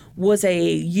found was a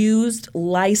used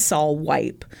Lysol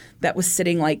wipe that was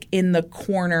sitting like in the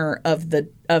corner of the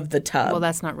tub. Well,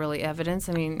 that's not really evidence.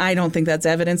 I mean, I don't think that's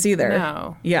evidence either.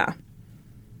 No. Yeah.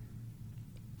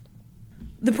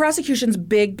 The prosecution's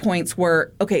big points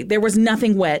were, okay, there was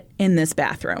nothing wet in this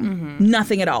bathroom.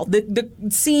 Nothing at all. The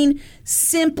scene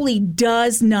simply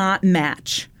does not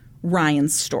match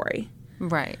Ryan's story.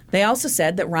 right. They also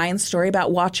said that Ryan's story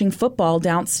about watching football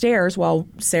downstairs while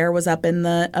Sarah was up in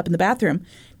the bathroom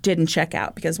didn't check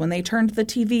out, because when they turned the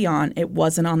TV on, it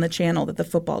wasn't on the channel that the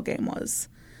football game was.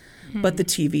 But the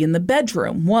TV in the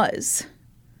bedroom was.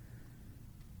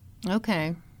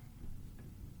 Okay.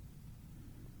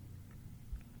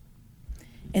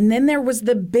 And then there was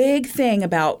the big thing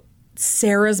about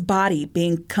Sarah's body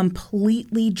being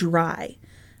completely dry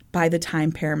by the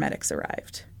time paramedics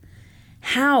arrived.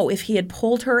 How, if he had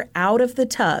pulled her out of the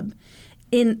tub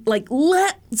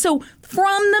so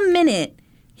from the minute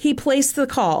he placed the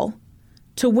call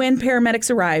to when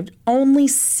paramedics arrived, only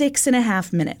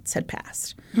 6.5 minutes had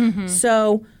passed.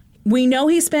 So we know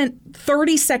he spent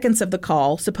 30 seconds of the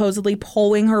call supposedly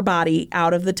pulling her body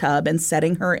out of the tub and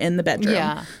setting her in the bedroom.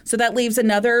 Yeah. So that leaves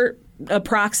another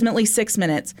approximately 6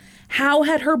 minutes. How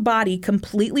had her body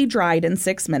completely dried in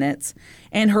 6 minutes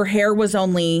and her hair was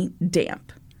only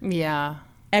damp? Yeah.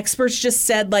 Experts just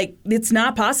said, like, it's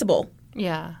not possible.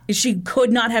 Yeah. She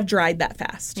could not have dried that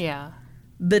fast. Yeah.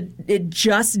 It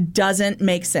just doesn't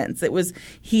make sense.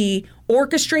 He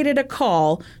orchestrated a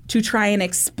call to try and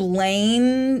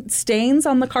explain stains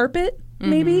on the carpet,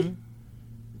 maybe.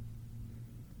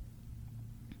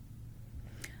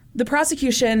 The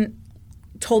prosecution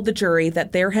told the jury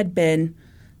that there had been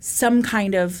some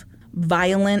kind of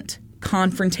violent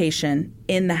confrontation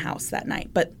in the house that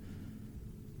night, but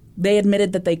they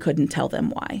admitted that they couldn't tell them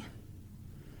why.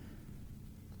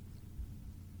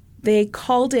 They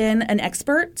called in an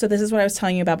expert. So this is what I was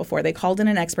telling you about before. They called in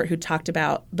an expert who talked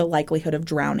about the likelihood of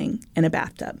drowning in a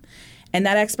bathtub. And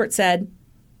that expert said,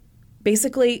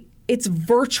 basically, it's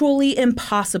virtually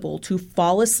impossible to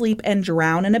fall asleep and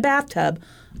drown in a bathtub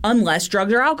unless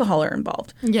drugs or alcohol are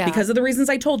involved. Yeah. Because of the reasons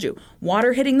I told you.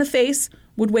 Water hitting the face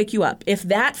would wake you up. If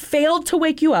that failed to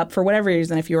wake you up for whatever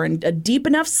reason, if you were in a deep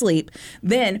enough sleep,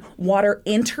 then water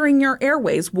entering your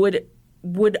airways would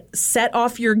set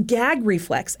off your gag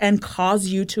reflex and cause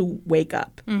you to wake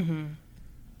up.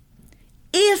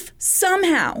 If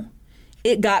somehow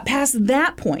it got past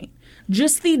that point,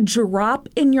 just the drop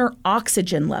in your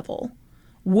oxygen level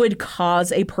would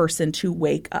cause a person to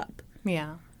wake up.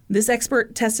 Yeah. This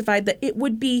expert testified that it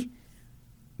would be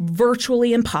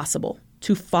virtually impossible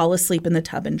to fall asleep in the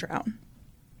tub and drown.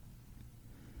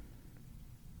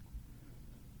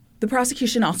 The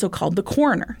prosecution also called the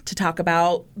coroner to talk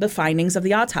about the findings of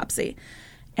the autopsy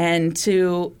and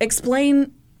to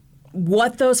explain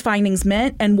what those findings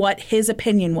meant and what his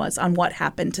opinion was on what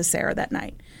happened to Sarah that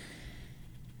night.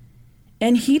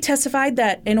 And he testified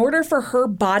that in order for her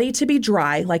body to be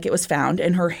dry, like it was found,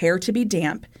 and her hair to be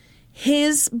damp,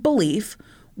 his belief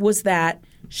was that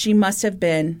she must have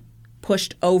been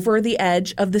pushed over the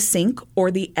edge of the sink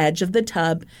or the edge of the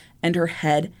tub and her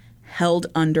head held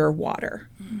under water.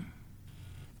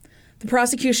 The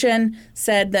prosecution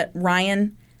said that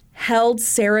Ryan held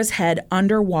Sarah's head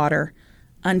underwater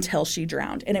until she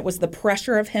drowned. And it was the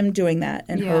pressure of him doing that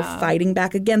and her fighting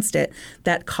back against it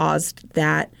that caused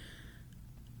that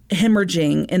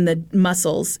hemorrhaging in the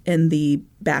muscles in the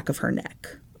back of her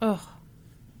neck. Ugh.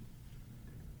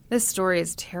 This story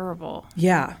is terrible.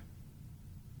 Yeah,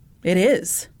 it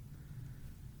is.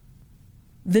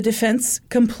 The defense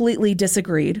completely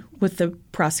disagreed with the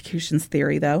prosecution's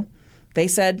theory, though. They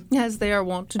said... As they are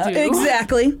wont to do.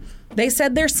 Exactly. They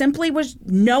said there simply was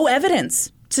no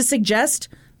evidence to suggest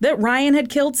that Ryan had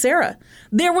killed Sarah.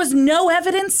 There was no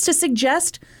evidence to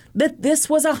suggest that this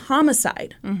was a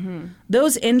homicide.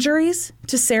 Those injuries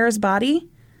to Sarah's body,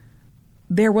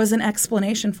 there was an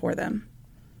explanation for them.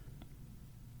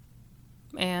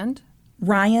 And?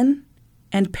 Ryan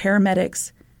and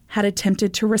paramedics had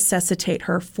attempted to resuscitate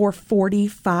her for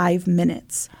 45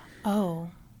 minutes. Oh.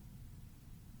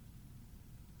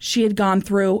 She had gone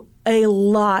through a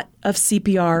lot of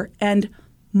CPR and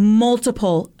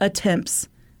multiple attempts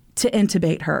to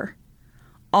intubate her.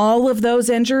 All of those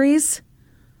injuries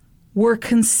were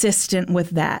consistent with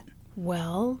that.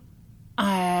 Well,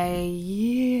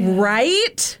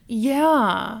 Right?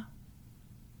 Yeah.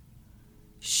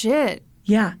 Shit.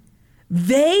 Yeah.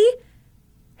 They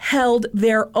held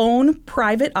their own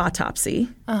private autopsy.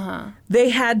 They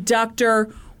had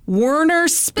Dr. Warner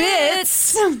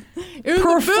Spitz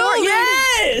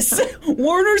Yes!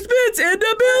 Warner Spitz in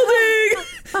the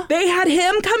building! They had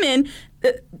him come in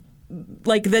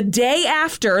like the day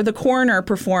after the coroner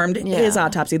performed his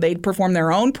autopsy. They performed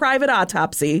their own private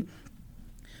autopsy,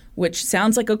 which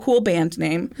sounds like a cool band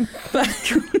name.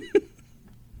 But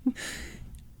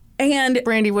and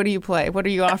Brandy, what do you play? What are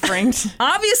you offering?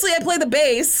 Obviously, I play the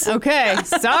bass. Okay,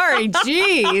 sorry,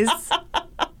 jeez.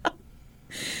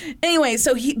 Anyway,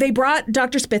 so they brought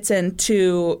Dr. Spitz in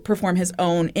to perform his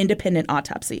own independent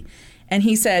autopsy. And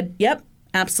he said, yep,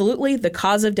 absolutely, the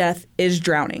cause of death is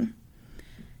drowning.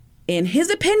 In his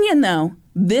opinion, though,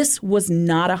 this was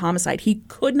not a homicide. He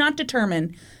could not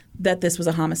determine that this was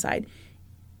a homicide.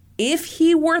 If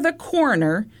he were the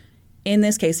coroner, in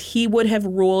this case, he would have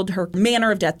ruled her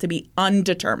manner of death to be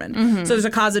undetermined. Mm-hmm. So there's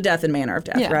a cause of death and manner of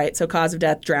death, right? So cause of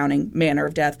death, drowning, manner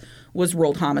of death was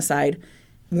ruled homicide.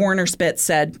 Warner Spitz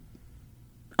said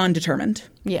undetermined.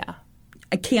 Yeah.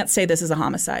 I can't say this is a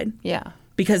homicide. Yeah.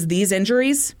 Because these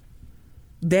injuries,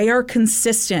 they are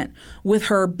consistent with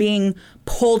her being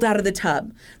pulled out of the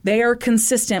tub. They are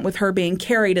consistent with her being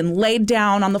carried and laid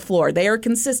down on the floor. They are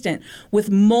consistent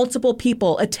with multiple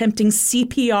people attempting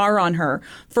CPR on her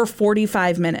for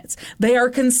 45 minutes. They are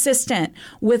consistent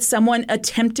with someone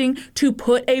attempting to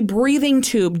put a breathing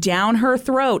tube down her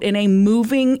throat in a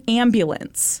moving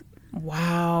ambulance.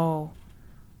 Wow.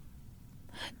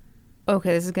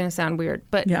 Okay, this is going to sound weird,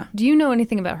 but do you know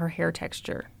anything about her hair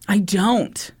texture? I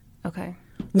don't. Okay.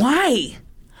 Why?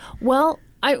 Well,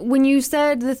 when you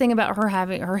said the thing about her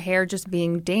having her hair just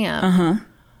being damp,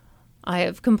 I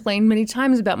have complained many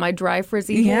times about my dry,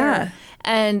 frizzy hair.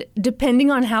 And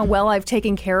depending on how well I've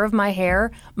taken care of my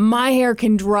hair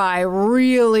can dry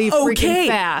really freaking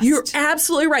fast. You're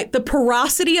absolutely right. The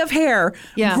porosity of hair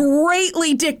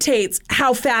greatly dictates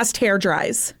how fast hair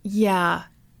dries. Yeah.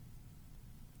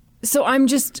 So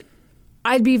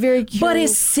I'd be very curious. But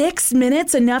is 6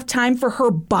 minutes enough time for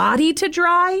her body to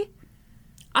dry?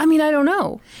 I mean, I don't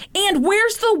know. And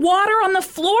where's the water on the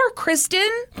floor, Kristen?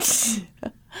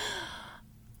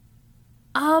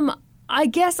 I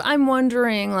guess I'm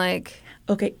wondering, like...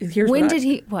 Okay,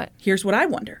 Here's what I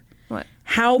wonder. What?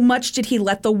 How much did he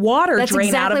let the water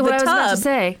drain out of the tub? That's exactly what I was about to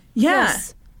say. Yeah.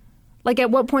 Yes. Like, at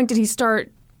what point did he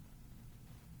start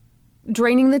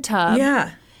draining the tub?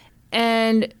 Yeah.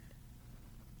 And...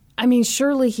 I mean,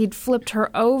 surely he'd flipped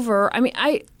her over. I mean,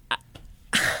 I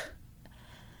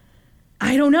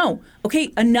don't know.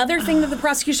 Okay, another thing that the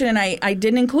prosecution, and I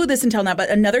didn't include this until now,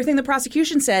 but another thing the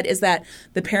prosecution said is that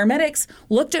the paramedics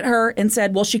looked at her and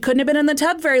said, well, she couldn't have been in the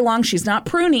tub very long. She's not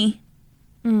pruny.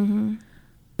 Mm-hmm.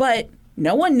 But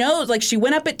no one knows. Like, she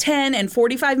went up at 10 and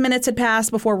 45 minutes had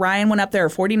passed before Ryan went up there, or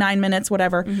 49 minutes,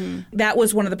 whatever. Mm-hmm. That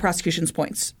was one of the prosecution's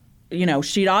points. You know,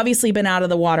 she'd obviously been out of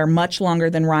the water much longer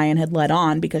than Ryan had let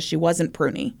on because she wasn't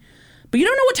pruny. But you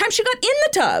don't know what time she got in the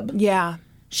tub. Yeah.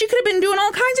 She could have been doing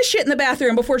all kinds of shit in the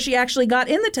bathroom before she actually got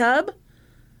in the tub.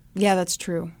 Yeah, that's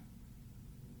true.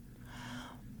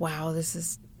 Wow,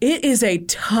 It is a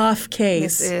tough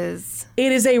case. This is.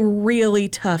 It is a really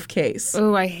tough case.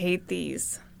 Oh, I hate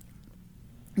these.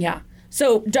 Yeah.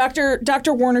 So Dr.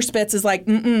 Warner Spitz is like,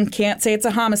 can't say it's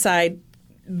a homicide.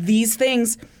 These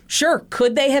things... Sure.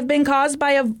 Could they have been caused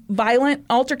by a violent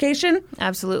altercation?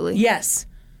 Absolutely. Yes.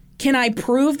 Can I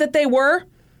prove that they were?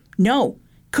 No.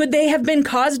 Could they have been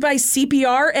caused by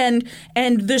CPR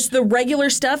and just the regular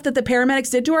stuff that the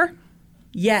paramedics did to her?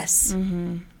 Yes.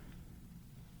 Mm-hmm.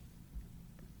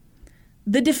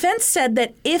 The defense said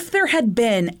that if there had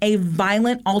been a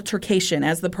violent altercation,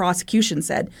 as the prosecution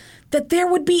said, that there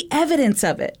would be evidence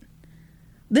of it.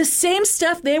 The same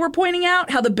stuff they were pointing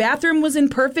out, how the bathroom was in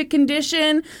perfect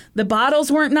condition, the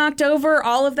bottles weren't knocked over,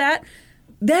 all of that,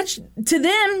 to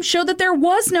them showed that there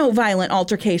was no violent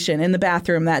altercation in the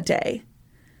bathroom that day.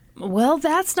 Well,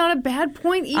 that's not a bad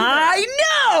point either. I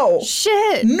know!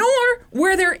 Shit. Nor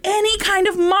were there any kind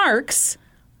of marks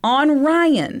on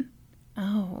Ryan.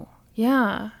 Oh,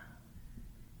 yeah.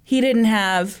 He didn't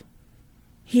have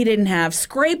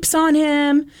scrapes on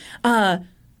him.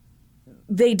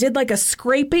 They did like a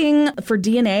scraping for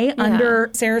DNA under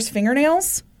Sarah's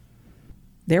fingernails.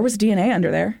 There was DNA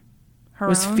under there. It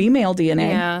was female DNA.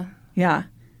 Yeah.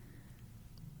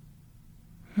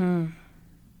 Yeah.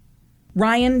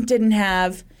 Ryan didn't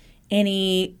have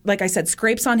any, like I said,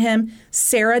 scrapes on him.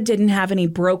 Sarah didn't have any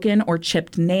broken or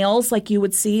chipped nails like you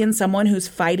would see in someone who's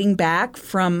fighting back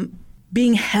from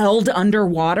being held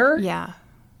underwater. Yeah.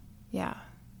 Yeah.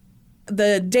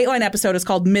 The Dateline episode is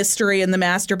called Mystery in the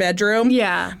Master Bedroom.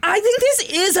 Yeah. I think this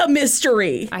is a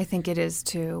mystery. I think it is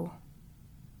too.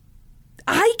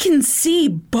 I can see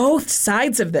both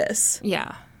sides of this.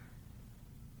 Yeah.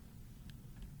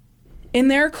 In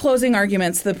their closing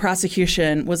arguments, the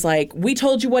prosecution was like, we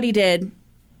told you what he did.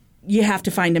 You have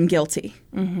to find him guilty.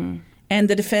 Mm-hmm. And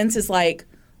the defense is like,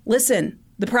 listen,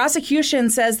 the prosecution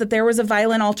says that there was a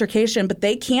violent altercation, but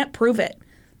they can't prove it.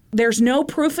 There's no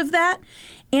proof of that.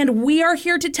 And we are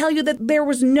here to tell you that there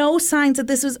was no signs that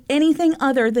this was anything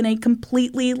other than a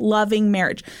completely loving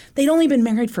marriage. They'd only been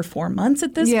married for 4 months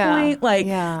at this point.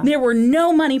 There were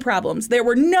no money problems. There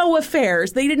were no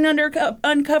affairs. They didn't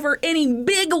uncover any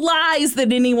big lies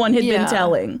that anyone had been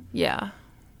telling. Yeah.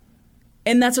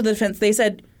 And that's what the defense, they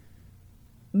said,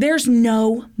 there's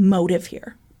no motive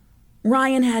here.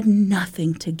 Ryan had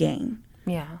nothing to gain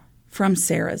from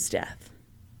Sarah's death.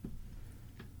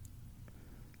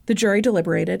 The jury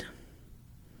deliberated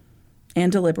and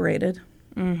deliberated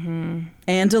and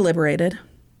deliberated.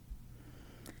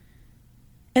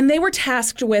 And they were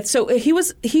tasked with, so he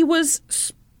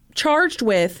was charged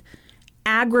with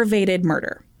aggravated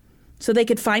murder. So they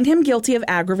could find him guilty of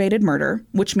aggravated murder,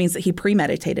 which means that he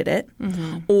premeditated it,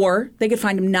 or they could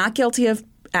find him not guilty of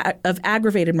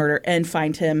aggravated murder and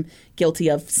find him guilty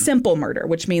of simple murder,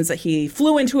 which means that he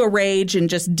flew into a rage and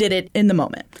just did it in the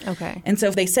moment. Okay. And so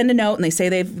if they send a note and they say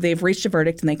they've reached a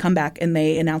verdict and they come back and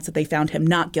they announce that they found him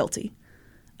not guilty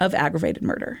of aggravated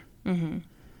murder,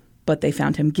 but they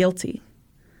found him guilty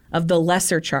of the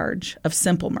lesser charge of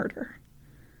simple murder.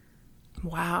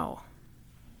 Wow.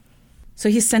 So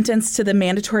he's sentenced to the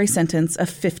mandatory sentence of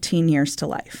 15 years to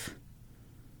life.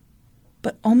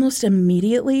 But almost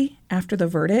immediately after the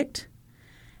verdict,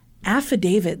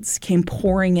 affidavits came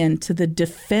pouring into the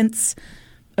defense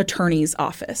attorney's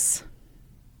office.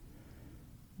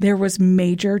 There was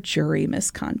major jury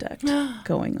misconduct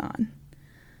going on.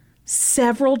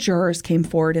 Several jurors came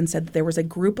forward and said that there was a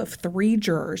group of 3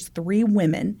 jurors, 3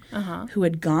 women, who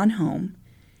had gone home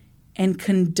and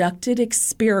conducted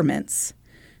experiments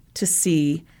to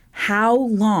see how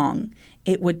long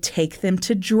it would take them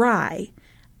to dry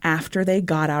after they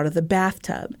got out of the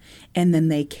bathtub. And then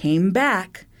they came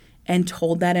back and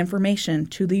told that information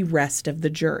to the rest of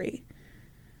the jury,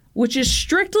 which is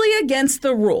strictly against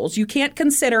the rules. You can't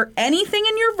consider anything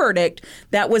in your verdict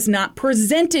that was not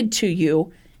presented to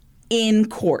you in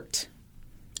court.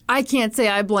 I can't say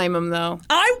I blame him, though.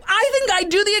 I think I'd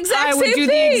do the exact same thing. I would do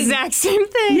the exact same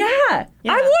thing. Yeah,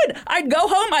 I would. I'd go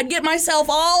home. I'd get myself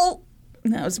all...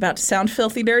 That was about to sound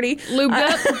filthy dirty. Lubed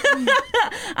up.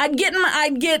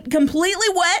 I'd get completely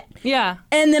wet. Yeah.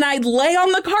 And then I'd lay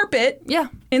on the carpet. Yeah.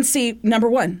 And see, number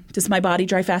one, does my body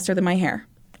dry faster than my hair?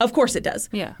 Of course it does.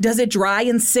 Yeah. Does it dry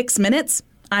in 6 minutes?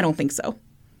 I don't think so.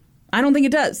 I don't think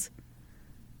it does.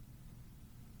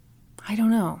 I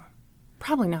don't know.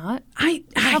 Probably not.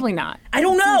 Probably not. I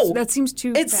don't know. That seems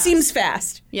too It fast. seems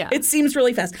fast. Yeah. It seems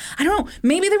really fast. I don't know.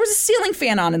 Maybe there was a ceiling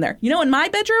fan on in there. You know, in my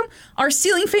bedroom, our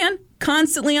ceiling fan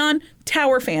constantly on,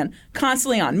 tower fan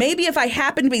constantly on. Maybe if I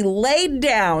happen to be laid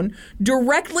down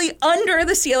directly under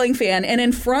the ceiling fan and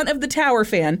in front of the tower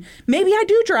fan, maybe I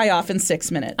do dry off in 6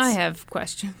 minutes. I have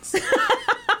questions.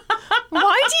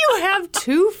 Why do you have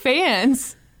 2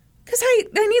 fans? Because I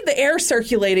need the air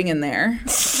circulating in there.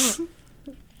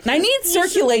 I need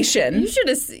circulation. You should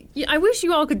have. I wish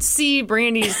you all could see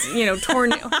Brandy's,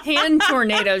 hand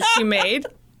tornadoes she made.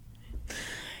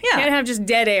 Yeah. Can't have just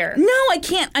dead air. No, I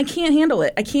can't. I can't handle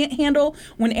it. I can't handle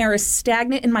when air is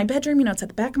stagnant in my bedroom. You know, it's at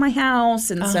the back of my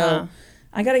house, and so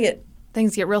I got to get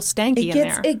things get real stanky in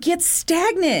there. It gets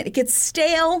stagnant. It gets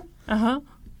stale.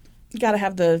 You got to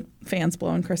have the fans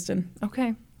blowing, Kristen.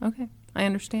 Okay. I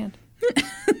understand.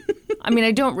 I mean,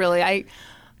 I don't really.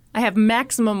 I have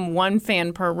maximum 1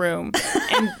 fan per room,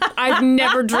 and I've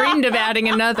never dreamed of adding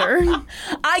another.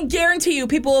 I guarantee you,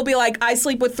 people will be like, I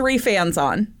sleep with 3 fans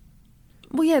on.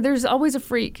 Well, yeah, there's always a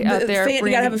freak out there.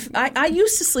 I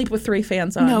used to sleep with 3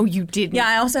 fans on. No, you didn't. Yeah,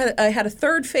 I also had a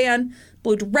 3rd fan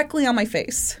blew directly on my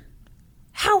face.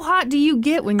 How hot do you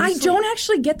get when you sleep? I don't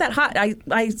actually get that hot.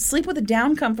 I sleep with a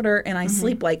down comforter, and I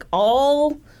sleep like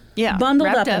all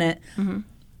bundled up in it. Mm-hmm.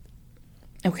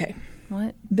 Okay.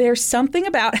 What? There's something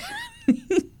about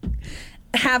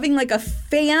having like a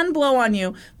fan blow on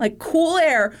you, like cool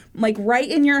air, like right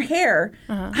in your hair.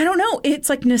 I don't know. It's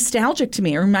like nostalgic to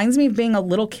me. It reminds me of being a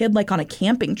little kid, like on a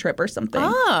camping trip or something.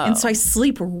 Oh. And so I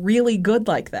sleep really good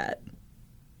like that.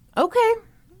 Okay.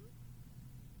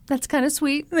 That's kind of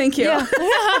sweet. Thank you. Yeah.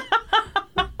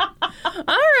 All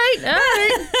right.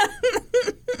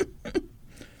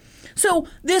 So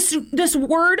this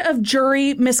word of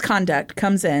jury misconduct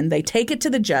comes in. They take it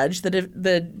to the judge.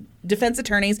 The defense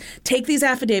attorneys take these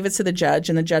affidavits to the judge,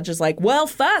 and the judge is like, well,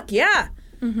 fuck, yeah,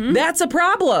 that's a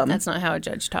problem. That's not how a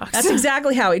judge talks. That's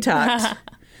exactly how he talks.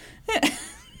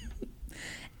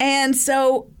 And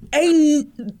so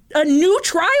a new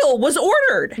trial was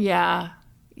ordered. Yeah.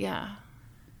 Yeah.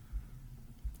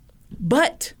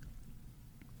 But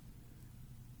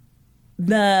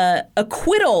the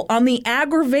acquittal on the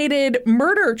aggravated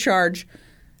murder charge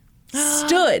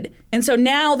stood. And so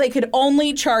now they could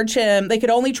only charge him, they could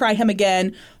only try him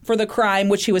again for the crime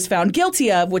which he was found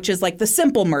guilty of, which is like the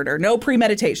simple murder, no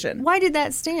premeditation. Why did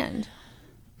that stand?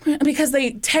 Because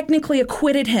they technically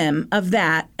acquitted him of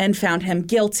that and found him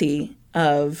guilty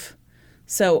of...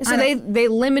 So they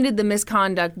limited the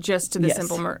misconduct just to the Yes.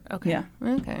 simple murder. Okay. Yeah.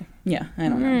 Okay. Yeah, I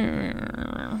don't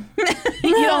know.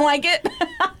 You don't like it?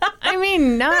 I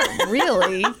mean, not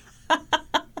really.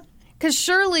 Because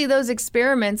surely those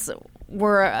experiments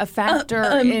were a factor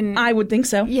in... I would think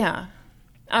so. Yeah.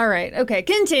 All right. Okay.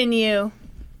 Continue.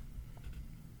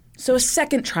 So a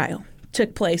second trial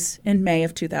took place in May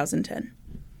of 2010.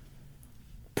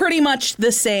 Pretty much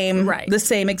the same, the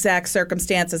same exact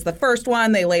circumstance as the first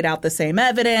one. They laid out the same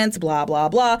evidence, blah, blah,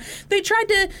 blah.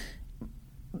 The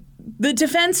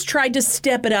defense tried to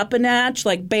step it up a notch,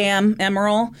 like bam,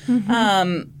 Emerald.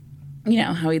 You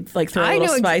know, how he'd like throw a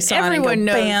little spice on and go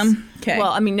knows. bam. Okay.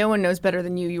 Well, I mean, no one knows better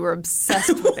than you. You were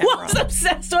obsessed with I Emerald. was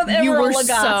obsessed with Emerald You were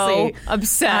Lagasse. so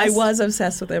obsessed. I was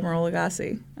obsessed with Emerald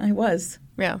Lagasse. I was.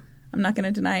 Yeah. I'm not going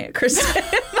to deny it, Kristen.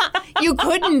 You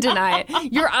couldn't deny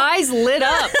it. Your eyes lit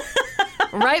up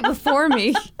right before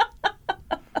me.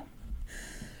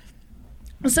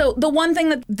 So the one thing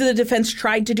that the defense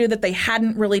tried to do that they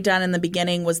hadn't really done in the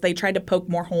beginning was they tried to poke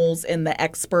more holes in the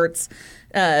experts'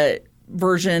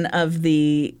 version of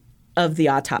the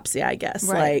autopsy, I guess.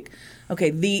 Right. Like,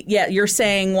 okay, you're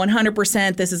saying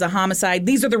 100% this is a homicide.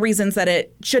 These are the reasons that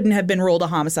it shouldn't have been ruled a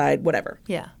homicide, whatever.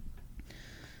 Yeah.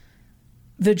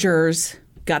 The jurors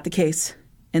got the case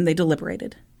and they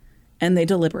deliberated and they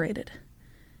deliberated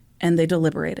and they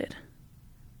deliberated.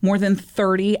 More than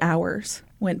 30 hours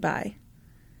went by.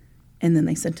 And then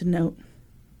they sent a note.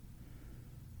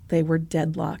 They were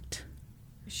deadlocked.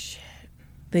 Shit.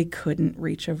 They couldn't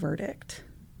reach a verdict.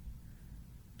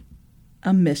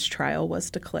 A mistrial was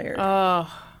declared. Oh.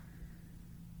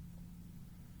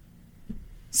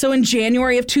 So in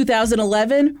January of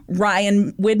 2011,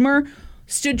 Ryan Widmer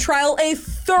stood trial a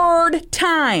third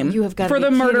time You have got to for be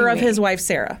the murder kidding of me. his wife,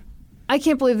 Sarah. I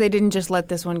can't believe they didn't just let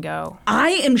this one go.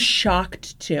 I am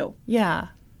shocked too. Yeah.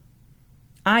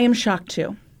 I am shocked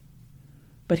too.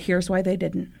 But here's why they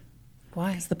didn't.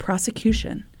 Why? The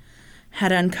prosecution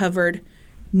had uncovered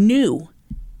new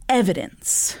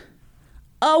evidence.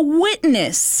 A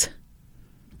witness.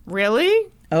 Really?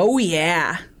 Oh,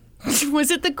 yeah. Was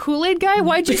it the Kool-Aid guy?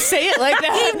 Why'd you say it like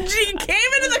that? He came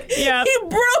into the... Yeah. He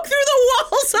broke through the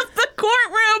walls of the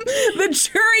courtroom. The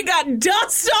jury got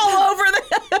dust all over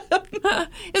them.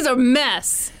 It's a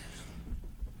mess.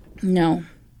 No.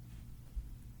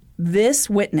 This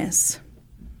witness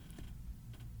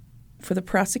for the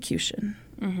prosecution,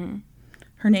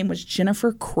 her name was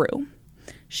Jennifer Crew.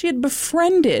 She had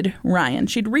befriended Ryan.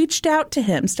 She'd reached out to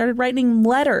him, started writing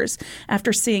letters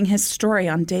after seeing his story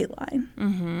on Dateline.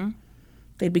 Mm-hmm.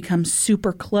 They'd become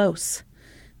super close.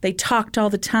 They talked all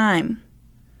the time.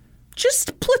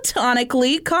 Just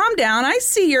platonically. Calm down. I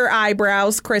see your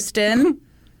eyebrows, Kristen.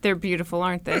 They're beautiful,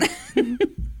 aren't they?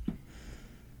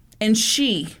 And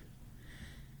she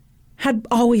had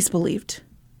always believed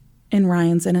in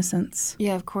Ryan's innocence.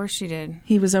 Yeah, of course she did.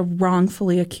 He was a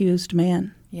wrongfully accused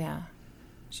man. Yeah.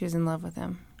 She was in love with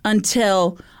him.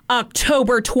 Until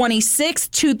October 26,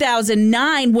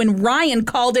 2009, when Ryan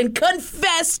called and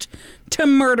confessed to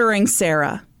murdering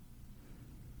Sarah.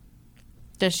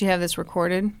 Does she have this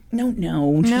recorded? No.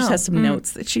 She just has some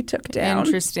notes that she took down.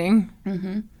 Interesting.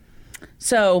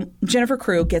 So Jennifer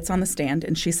Crew gets on the stand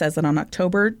and she says that on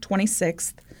October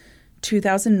 26th,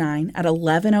 2009, at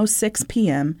 11:06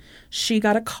 p.m., she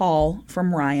got a call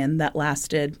from Ryan that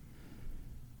lasted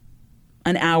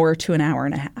an hour to an hour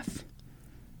and a half.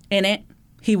 In it,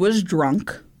 he was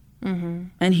drunk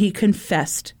and he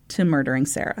confessed to murdering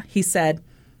Sarah. He said,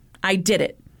 I did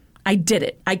it. I did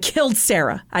it. I killed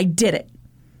Sarah. I did it.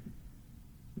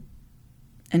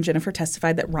 And Jennifer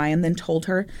testified that Ryan then told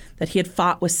her that he had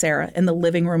fought with Sarah in the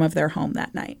living room of their home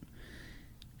that night.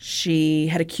 She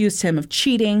had accused him of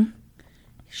cheating.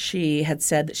 She had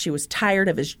said that she was tired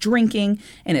of his drinking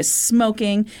and his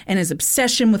smoking and his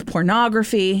obsession with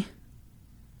pornography,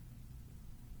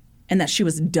 and that she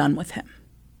was done with him.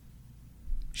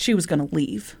 She was going to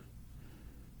leave.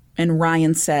 And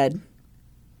Ryan said,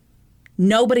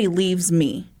 nobody leaves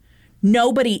me.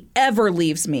 Nobody ever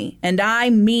leaves me, and I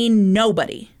mean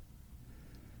nobody.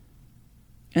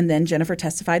 And then Jennifer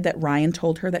testified that Ryan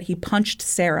told her that he punched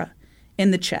Sarah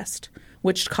in the chest,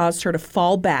 which caused her to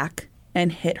fall back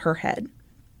and hit her head.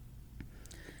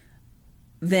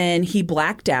 Then he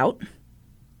blacked out.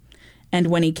 And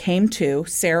when he came to,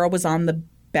 Sarah was on the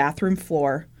bathroom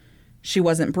floor. She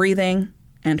wasn't breathing,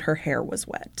 and her hair was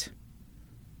wet.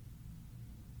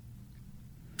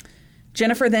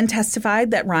 Jennifer then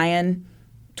testified that Ryan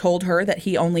told her that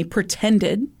he only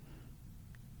pretended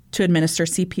to administer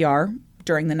CPR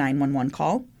during the 911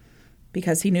 call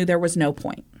because he knew there was no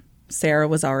point. Sarah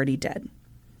was already dead.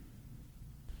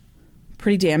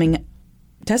 Pretty damning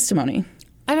testimony.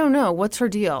 I don't know. What's her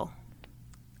deal?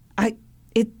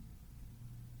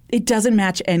 It doesn't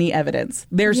match any evidence.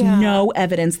 There's no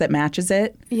evidence that matches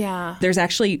it. Yeah. There's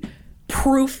actually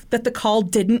proof that the call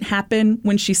didn't happen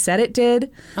when she said it did.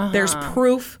 There's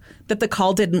proof that the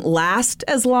call didn't last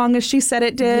as long as she said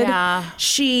it did. Yeah.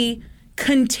 She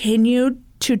continued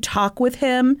to talk with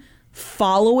him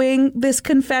following this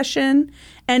confession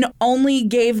and only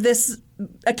gave this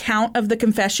account of the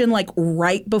confession like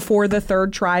right before the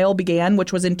third trial began,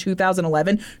 which was in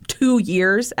 2011, 2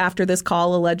 years after this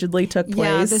call allegedly took place.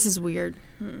 Yeah, this is weird.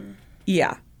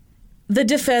 Yeah. The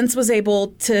defense was able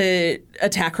to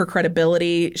attack her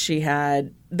credibility.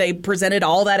 They presented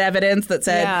all that evidence that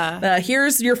said,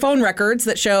 here's your phone records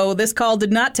that show this call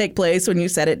did not take place when you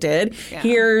said it did. Yeah.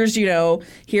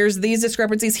 Here's these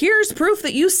discrepancies. Here's proof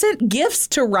that you sent gifts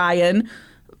to Ryan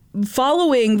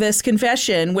following this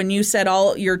confession when you said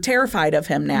you're terrified of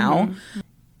him now. Mm-hmm.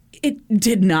 It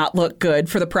did not look good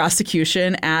for the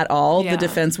prosecution at all. Yeah. The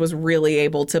defense was really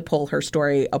able to pull her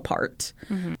story apart.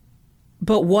 Mm-hmm.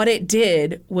 But what it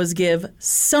did was give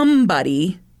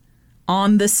somebody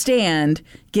on the stand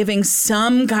giving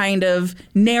some kind of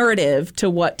narrative to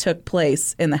what took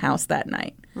place in the house that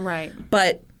night. Right.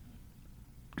 But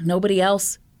nobody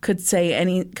else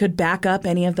could back up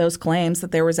any of those claims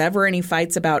that there was ever any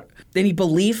fights about any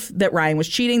belief that Ryan was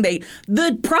cheating.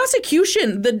 The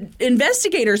prosecution, the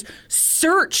investigators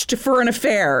searched for an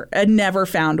affair and never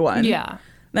found one. Yeah.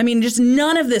 I mean, just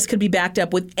none of this could be backed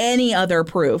up with any other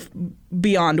proof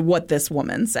beyond what this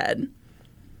woman said.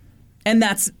 And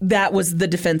that was the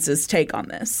defense's take on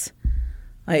this.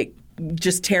 Like,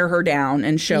 just tear her down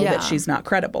and show that she's not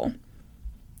credible.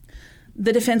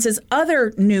 The defense's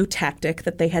other new tactic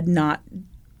that they had not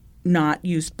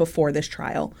used before this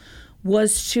trial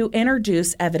was to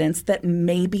introduce evidence that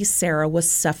maybe Sarah was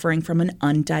suffering from an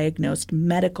undiagnosed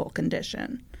medical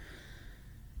condition.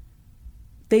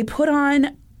 They put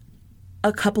on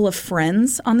a couple of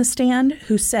friends on the stand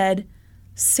who said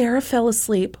Sarah fell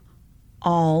asleep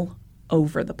all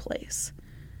over the place.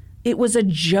 It was a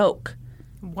joke.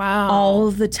 Wow. All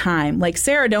the time. Like,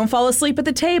 Sarah, don't fall asleep at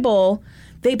the table.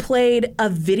 They played a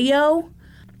video.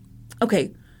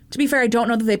 Okay, to be fair, I don't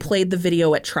know that they played the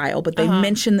video at trial, but they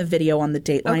mentioned the video on the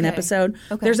Dateline episode.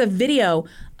 Okay. There's a video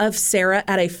of Sarah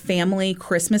at a family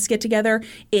Christmas get-together.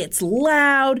 It's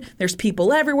loud. There's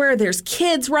people everywhere. There's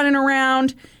kids running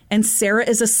around. And Sarah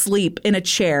is asleep in a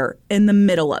chair in the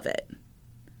middle of it.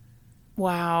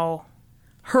 Wow.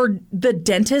 The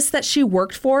dentist that she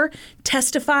worked for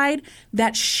testified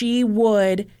that she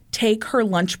would take her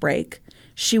lunch break.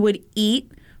 She would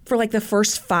eat for like the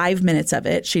first 5 minutes of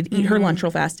it. She'd eat her lunch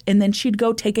real fast, and then she'd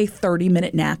go take a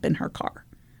 30-minute nap in her car.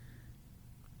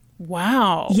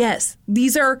 Wow. Yes.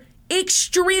 These are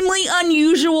extremely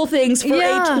unusual things for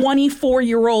a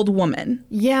 24-year-old woman.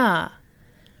 Yeah.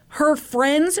 Her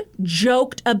friends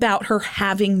joked about her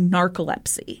having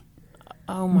narcolepsy.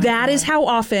 Oh my God. That is how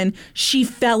often she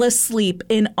fell asleep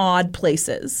in odd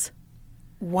places.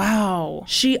 Wow.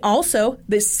 She also,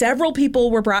 several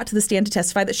people were brought to the stand to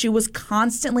testify that she was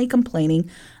constantly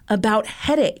complaining about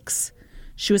headaches.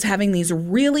 She was having these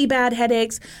really bad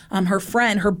headaches.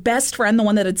 Her best friend, the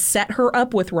one that had set her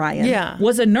up with Ryan,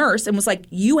 was a nurse and was like,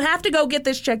 you have to go get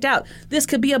this checked out. This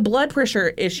could be a blood pressure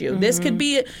issue. This could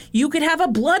be, you could have a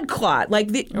blood clot. Like,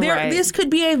 this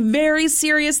could be a very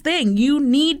serious thing. You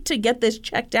need to get this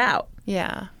checked out.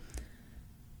 Yeah.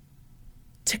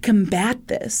 To combat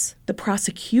this, the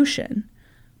prosecution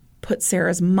put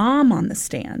Sarah's mom on the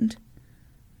stand,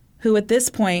 who at this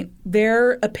point,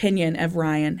 their opinion of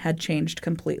Ryan had changed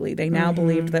completely. They now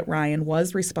believed that Ryan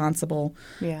was responsible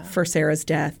for Sarah's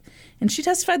death. And she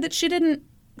testified that she didn't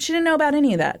know about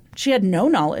any of that. She had no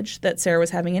knowledge that Sarah was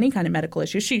having any kind of medical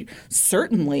issue. She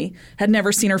certainly had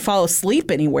never seen her fall asleep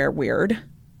anywhere weird.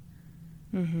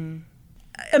 Mm-hmm.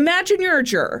 Imagine you're a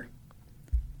juror.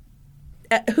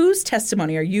 Whose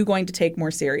testimony are you going to take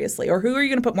more seriously? Or who are you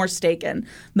going to put more stake in?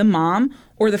 The mom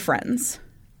or the friends?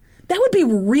 That would be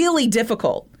really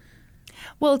difficult.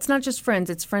 Well, it's not just friends.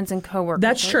 It's friends and coworkers.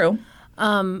 That's true.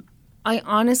 I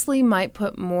honestly might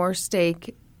put more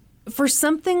stake for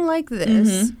something like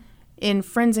this in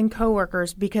friends and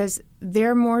coworkers because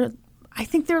they're more I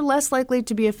think they're less likely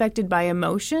to be affected by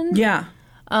emotion. Yeah.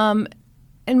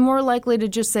 And more likely to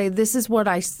just say, this is what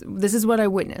I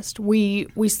witnessed. We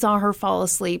saw her fall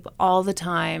asleep all the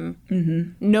time.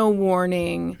 Mm-hmm. No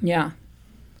warning. Yeah.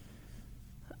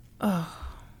 Oh.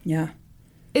 Yeah.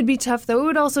 It'd be tough, though. It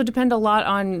would also depend a lot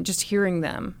on just hearing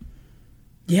them.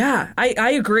 Yeah,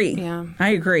 I agree. Yeah. I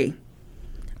agree.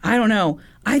 I don't know.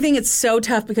 I think it's so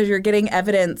tough because you're getting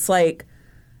evidence, like,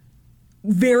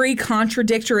 very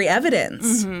contradictory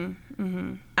evidence. Mm-hmm.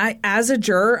 Mm-hmm. As a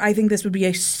juror, I think this would be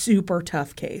a super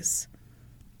tough case.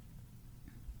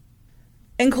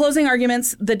 In closing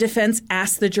arguments, the defense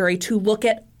asked the jury to look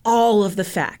at all of the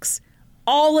facts,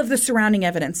 all of the surrounding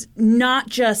evidence, not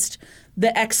just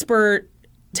the expert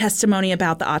testimony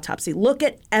about the autopsy. Look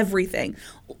at everything.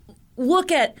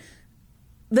 Look at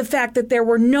the fact that there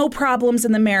were no problems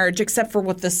in the marriage except for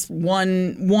what this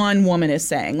one woman is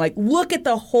saying. Like, look at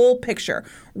the whole picture.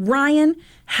 Ryan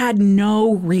had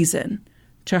no reason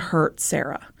to hurt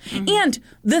Sarah. Mm-hmm. And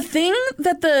the thing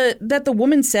that the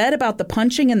woman said about the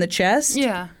punching in the chest,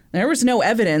 yeah, there was no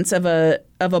evidence of a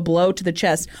blow to the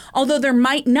chest, although there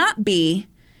might not be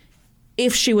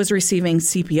if she was receiving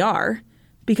CPR,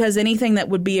 because anything that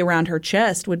would be around her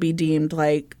chest would be deemed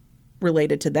like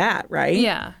related to that, right?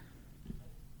 Yeah.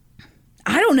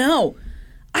 I don't know.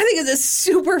 I think it's a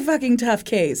super fucking tough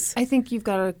case. I think you've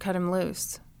got to cut him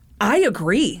loose. I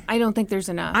agree. I don't think there's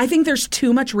enough. I think there's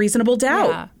too much reasonable doubt.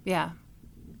 Yeah, yeah.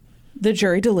 The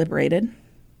jury deliberated,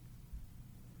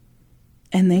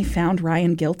 and they found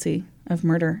Ryan guilty of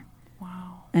murder.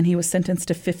 Wow. And he was sentenced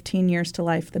to 15 years to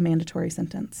life, the mandatory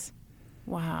sentence.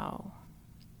 Wow.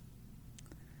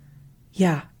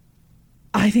 Yeah.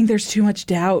 I think there's too much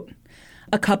doubt.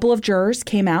 A couple of jurors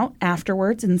came out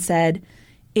afterwards and said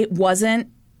it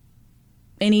wasn't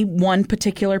any one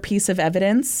particular piece of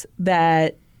evidence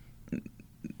that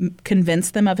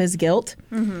convinced them of his guilt.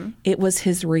 Mm-hmm. It was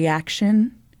his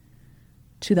reaction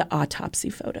to the autopsy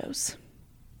photos.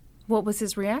 What was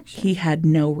his reaction? He had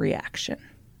no reaction.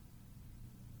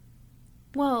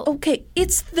 Well, okay,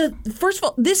 first of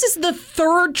all, this is the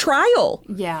third trial.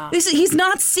 Yeah. He's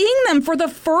not seeing them for the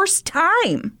first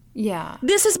time. Yeah.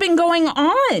 This has been going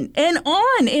on and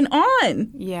on and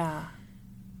on. Yeah.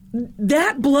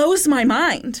 That blows my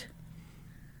mind.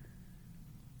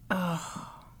 Oh.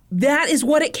 That is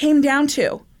what it came down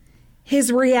to.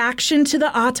 His reaction to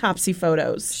the autopsy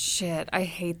photos. Shit, I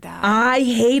hate that. I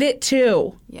hate it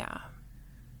too. Yeah.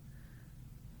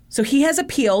 So he has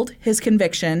appealed his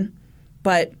conviction,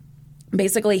 but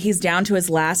basically he's down to his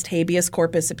last habeas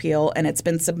corpus appeal, and it's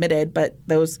been submitted, but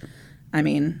those,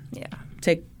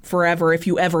 take forever if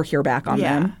you ever hear back on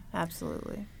them. Yeah,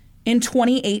 absolutely. In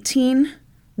 2018,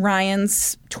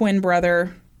 Ryan's twin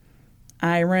brother,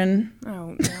 Iron.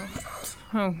 Oh, no.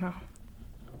 Oh, no.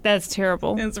 That's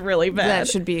terrible. It's really bad. That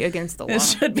should be against the law. It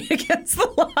should be against the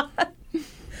law.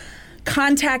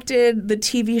 Contacted the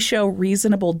TV show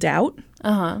Reasonable Doubt,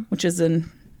 which is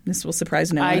this will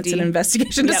surprise no one, it's an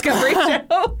investigation discovery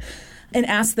show, and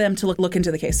asked them to look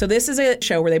into the case. So this is a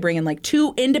show where they bring in like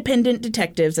two independent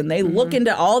detectives and they look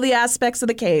into all the aspects of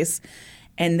the case,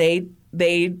 and they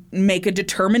make a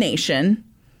determination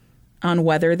on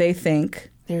whether they think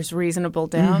there's reasonable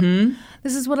doubt. Mm-hmm.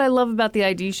 This is what I love about the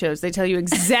ID shows. They tell you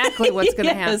exactly what's going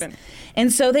to happen. And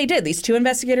so they did. These two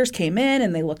investigators came in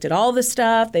and they looked at all the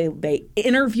stuff. They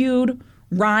interviewed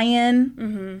Ryan.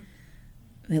 Mm-hmm.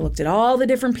 They looked at all the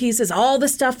different pieces, all the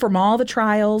stuff from all the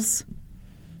trials.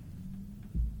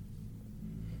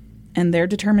 And their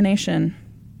determination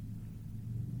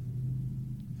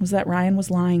was that Ryan was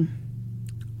lying.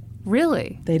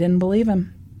 Really? They didn't believe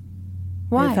him.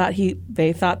 Why?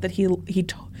 They thought that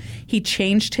he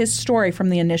changed his story from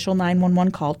the initial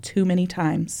 911 call too many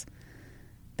times.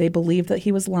 They believed that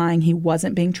he was lying. He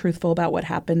wasn't being truthful about what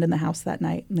happened in the house that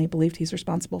night, and they believed he's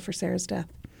responsible for Sarah's death.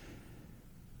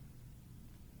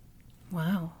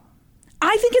 Wow.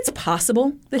 I think it's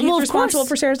possible that he's responsible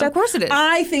for Sarah's death. Of course it is.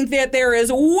 I think that there is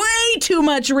way too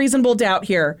much reasonable doubt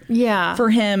here for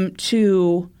him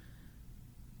to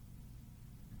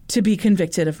be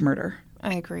convicted of murder.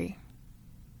 I agree.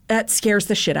 That scares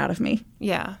the shit out of me.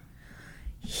 Yeah.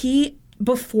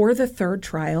 Before the third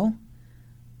trial,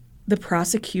 the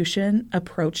prosecution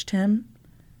approached him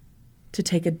to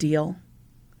take a deal.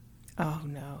 Oh,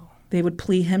 no. They would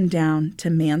plea him down to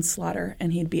manslaughter,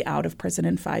 and he'd be out of prison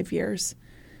in 5 years.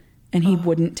 And he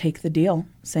wouldn't take the deal,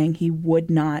 saying he would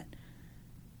not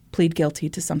plead guilty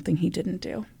to something he didn't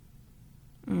do.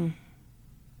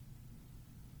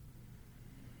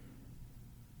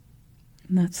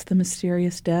 And that's the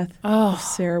mysterious death of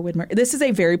Sarah Widmer. This is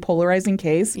a very polarizing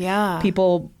case. Yeah.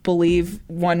 People believe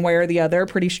one way or the other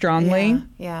pretty strongly.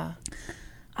 Yeah.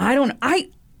 I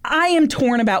am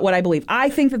torn about what I believe. I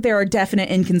think that there are definite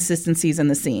inconsistencies in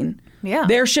the scene. Yeah.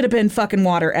 There should have been fucking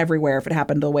water everywhere if it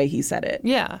happened the way he said it.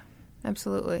 Yeah,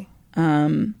 absolutely.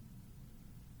 But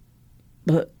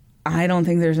I don't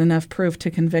think there's enough proof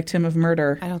to convict him of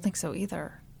murder. I don't think so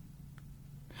either.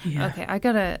 Yeah. Okay, I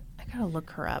gotta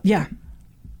look her up. Yeah.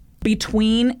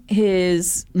 Between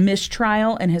his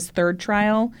mistrial and his third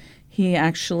trial, he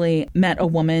actually met a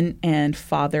woman and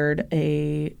fathered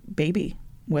a baby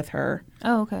with her.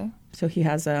 Oh, okay. So he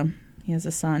has a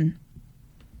son.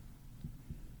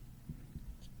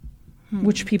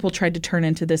 Which people tried to turn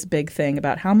into this big thing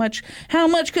about how much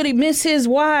could he miss his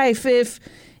wife if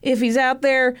he's out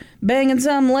there banging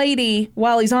some lady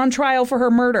while he's on trial for her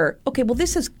murder. Okay, well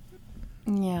this has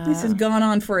gone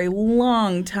on for a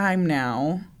long time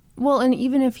now. Well, and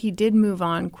even if he did move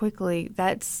on quickly,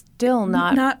 that's still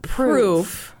not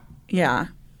proof. Yeah.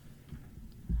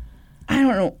 I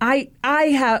don't know. I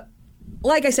have,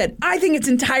 like I said, I think it's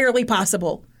entirely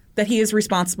possible that he is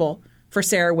responsible for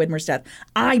Sarah Widmer's death.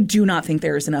 I do not think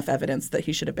there is enough evidence that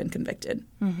he should have been convicted.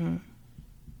 Mm-hmm.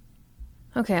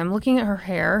 Okay, I'm looking at her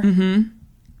hair, and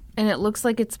it looks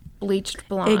like it's bleached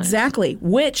blonde. Exactly.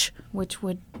 Which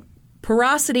would...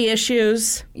 Porosity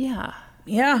issues. Yeah.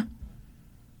 Yeah.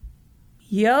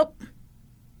 Yep.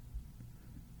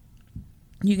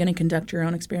 You going to conduct your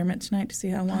own experiment tonight to see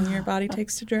how long your body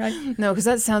takes to dry? No, because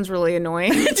that sounds really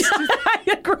annoying. I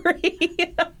agree.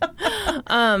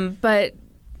 But,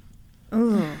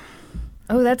 oh,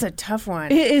 that's a tough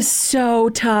one. It is so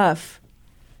tough.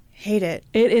 Hate it.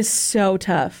 It is so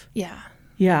tough. Yeah.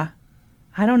 Yeah.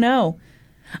 I don't know.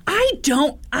 I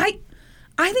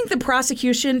think the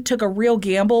prosecution took a real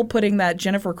gamble putting that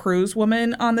Jennifer Cruz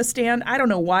woman on the stand. I don't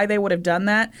know why they would have done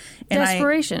that. And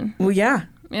Desperation. Well, yeah.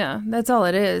 Yeah, that's all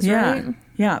it is, right?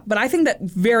 Yeah, but I think that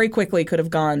very quickly could have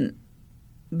gone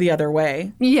the other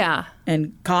way. Yeah.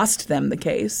 And cost them the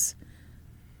case.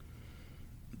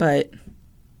 But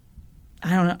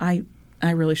I don't know.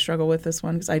 I really struggle with this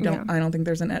one because I don't think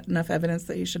there's enough evidence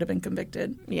that he should have been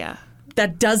convicted. Yeah.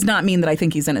 That does not mean that I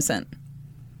think he's innocent.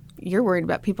 You're worried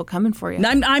about people coming for you.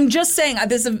 I'm just saying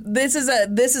this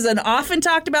is an often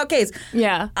talked about case.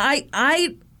 Yeah.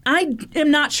 I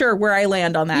am not sure where I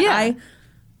land on that. Yeah.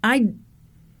 I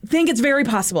think it's very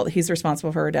possible that he's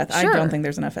responsible for her death. Sure. I don't think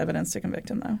there's enough evidence to convict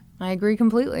him, though. I agree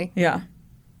completely. Yeah.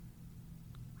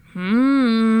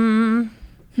 You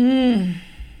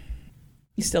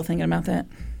still thinking about that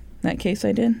case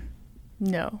I did?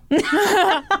 No.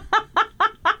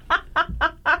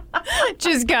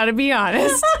 Just gotta be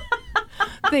honest.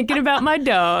 Thinking about my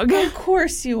dog. Of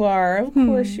course you are. Of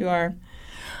course you are.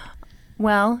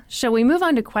 Well, shall we move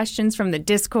on to questions from the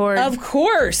Discord? Of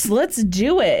course. Let's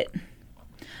do it.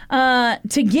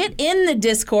 To get in the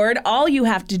Discord, all you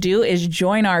have to do is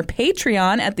join our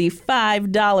Patreon at the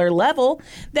 $5 level.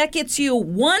 That gets you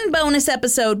one bonus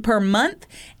episode per month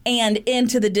and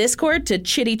into the Discord to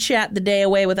chitty chat the day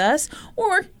away with us.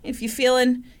 Or if you're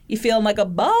feeling like a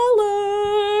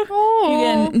baller, you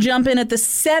can jump in at the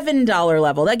 $7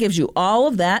 level. That gives you all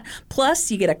of that.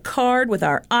 Plus, you get a card with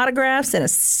our autographs and a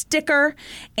sticker,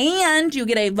 and you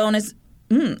get a bonus.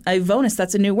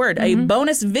 That's a new word. A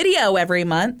bonus video every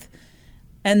month.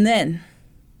 And then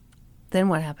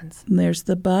what happens? There's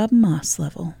the Bob Moss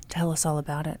level. Tell us all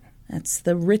about it. That's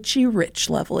the Richie Rich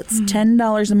level. It's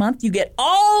 $10 a month. You get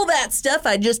all that stuff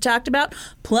I just talked about.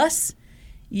 Plus,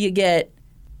 you get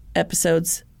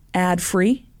episodes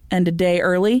ad-free and a day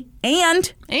early.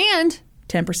 And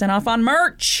 10% off on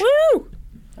merch. Woo!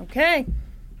 Okay.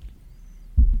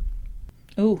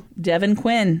 Ooh, Devin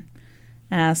Quinn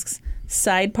asks,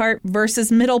 side part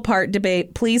versus middle part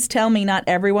debate. Please tell me not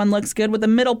everyone looks good with the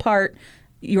middle part.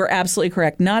 You're absolutely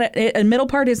correct. A middle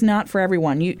part is not for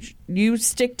everyone. You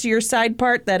stick to your side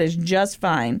part. That is just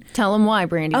fine. Tell them why,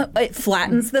 Brandy. It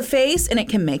flattens the face, and it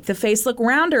can make the face look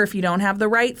rounder if you don't have the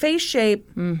right face shape.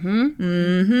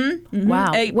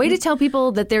 Wow. Way to tell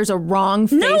people that there's a wrong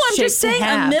face shape. No, I'm just saying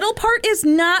a middle part is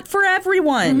not for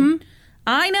everyone.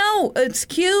 I know. It's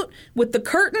cute with the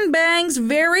curtain bangs,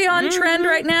 very on trend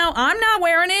right now. I'm not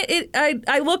wearing it.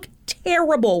 I look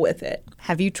terrible with it.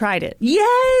 Have you tried it?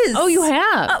 Yes. Oh, you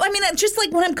have? I mean, just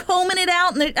like when I'm combing it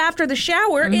out after the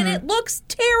shower, and it looks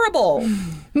terrible.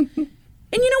 And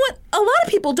you know what? A lot of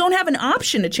people don't have an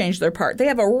option to change their part. They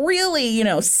have a really,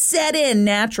 set-in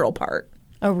natural part.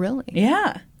 Oh, really?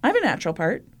 Yeah. I have a natural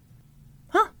part.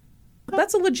 Huh.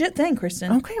 That's a legit thing,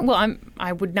 Kristen. Okay. Well,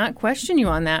 I would not question you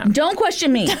on that. Don't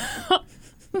question me.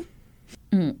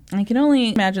 I can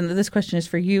only imagine that this question is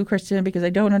for you, Kristen, because I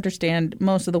don't understand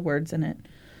most of the words in it.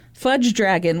 Fudge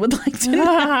Dragon would like to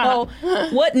know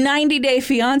what 90 Day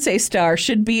Fiancé star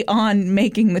should be on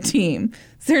Making the Team.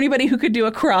 Is there anybody who could do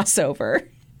a crossover?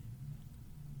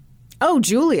 Oh,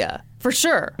 Julia, for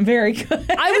sure. Very good.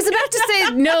 I was about to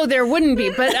say no, there wouldn't be,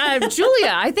 but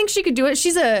Julia, I think she could do it.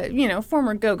 She's a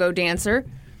former go-go dancer.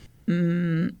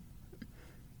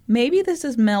 Maybe this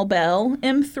is Mel Bell,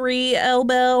 M3L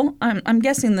Bell. I'm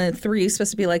guessing the 3 is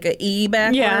supposed to be like a E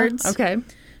backwards. Yeah. Okay.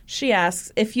 She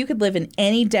asks, if you could live in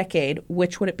any decade,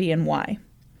 which would it be and why?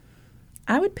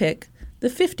 I would pick the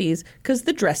 50s because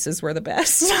the dresses were the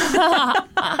best.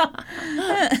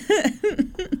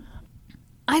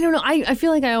 I don't know. I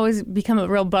feel like I always become a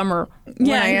real bummer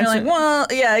when I you're answer. like, well,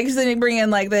 yeah, because then you bring in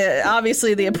like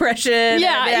obviously the oppression.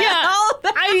 Yeah. All of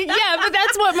that. But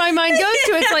that's what my mind goes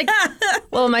to. It's like,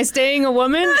 well, am I staying a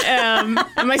woman? Am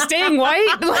I staying white?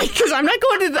 Like, because I'm not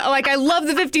going to I love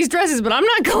the 50s dresses, but I'm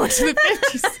not going to the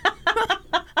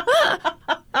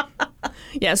 50s.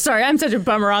 Yeah, sorry, I'm such a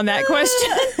bummer on that question.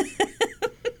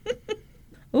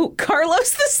 Ooh,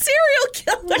 Carlos the serial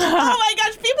killer. Oh my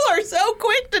gosh, people are so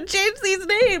quick to change these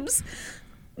names.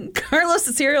 Carlos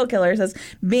the serial killer says,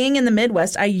 being in the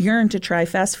Midwest, I yearn to try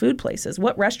fast food places.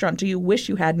 What restaurant do you wish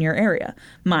you had in your area?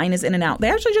 Mine is In-N-Out. They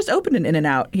actually just opened an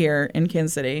In-N-Out here in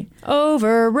Kansas City.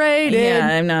 Overrated. Yeah,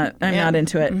 I'm not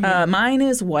into it. Mine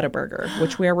is Whataburger,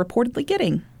 which we are reportedly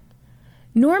getting.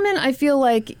 Norman, I feel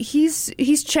like he's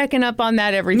checking up on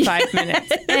that every 5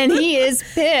 minutes, and he is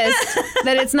pissed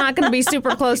that it's not going to be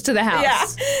super close to the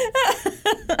house.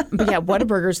 Yeah. But yeah,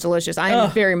 Whataburger's delicious. I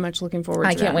am very much looking forward to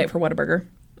that. I can't wait for Whataburger.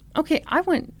 Okay, I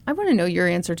want to know your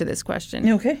answer to this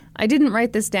question. Okay. I didn't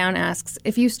write this down. Asks,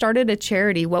 if you started a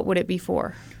charity, what would it be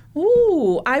for?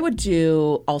 Ooh, I would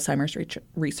do Alzheimer's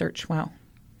research. Wow.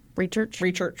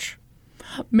 Research.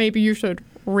 Maybe you should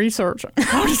research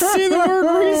how to say the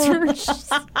word research.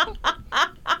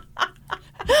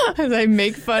 As I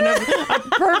make fun of a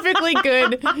perfectly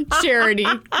good charity.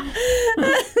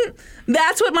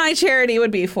 That's what my charity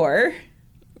would be for.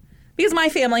 Because my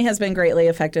family has been greatly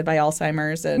affected by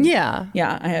Alzheimer's. And yeah,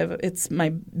 it's my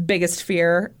biggest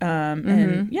fear.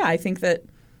 And yeah, I think that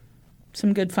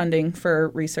some good funding for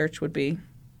research would be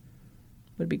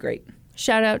great.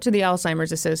 Shout out to the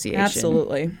Alzheimer's Association.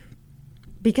 Absolutely.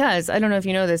 Because, I don't know if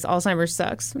you know this, Alzheimer's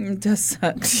sucks. It does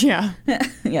suck. Yeah.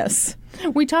 Yes.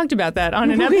 We talked about that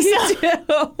on an episode. We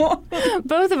do.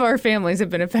 Both of our families have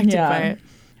been affected by it.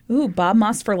 Ooh, Bob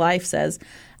Moss for Life says,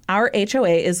 our HOA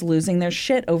is losing their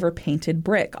shit over painted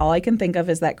brick. All I can think of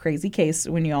is that crazy case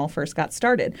when you all first got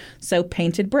started. So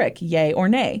painted brick, yay or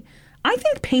nay? I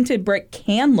think painted brick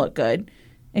can look good.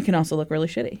 It can also look really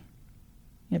shitty. You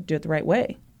have to do it the right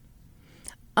way.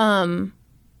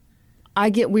 I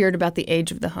get weird about the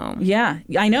age of the home. Yeah,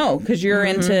 I know, because you're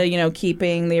into,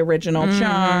 keeping the original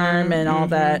charm and all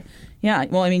that. Yeah,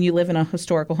 well, I mean, you live in a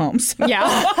historical home. So.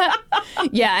 Yeah.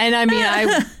 Yeah, and I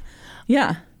mean,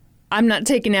 Yeah. I'm not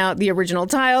taking out the original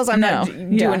tiles. I'm not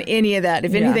doing any of that.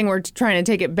 If anything, we're trying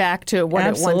to take it back to what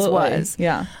it once was.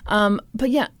 Yeah. But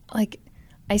yeah,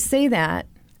 I say that.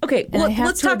 Okay, well,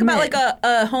 let's talk about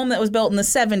a home that was built in the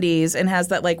 70s and has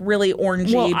that really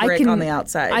orangey brick on the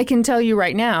outside. I can tell you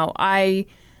right now,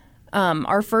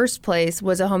 our first place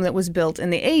was a home that was built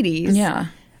in the 80s. Yeah.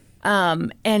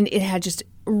 And it had just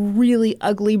really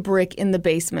ugly brick in the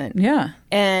basement. Yeah.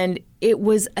 And it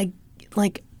was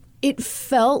it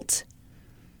felt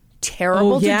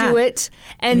terrible to do it.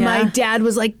 And my dad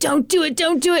was like, don't do it.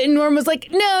 And Norm was like,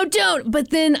 no, don't.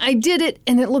 But then I did it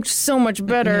and it looked so much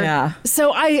better. Yeah.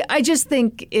 So I just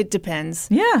think it depends.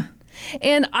 Yeah.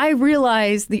 And I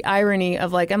realize the irony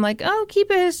of I'm like, oh, keep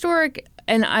it historic.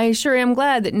 And I sure am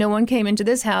glad that no one came into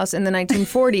this house in the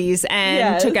 1940s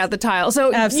and took out the tile.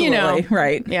 So, absolutely.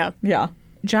 Right. Yeah. Yeah.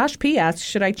 Josh P. asks,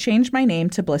 should I change my name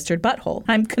to Blistered Butthole?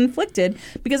 I'm conflicted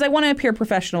because I want to appear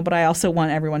professional, but I also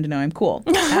want everyone to know I'm cool.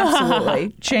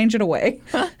 Absolutely. Change it away.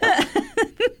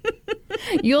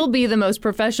 You'll be the most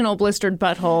professional blistered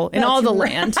butthole in all the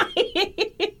land.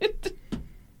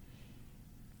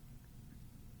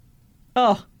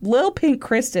 Oh, Lil Pink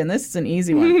Kristen. This is an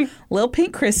easy one. Lil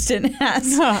Pink Kristen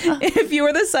asks, if you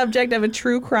were the subject of a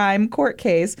true crime court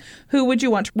case, who would you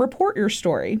want to report your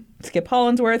story? Skip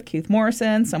Hollandsworth, Keith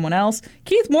Morrison, someone else?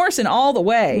 Keith Morrison all the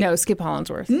way. No, Skip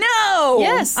Hollandsworth. No!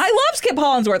 Yes. I love Skip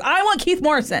Hollandsworth. I want Keith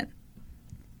Morrison.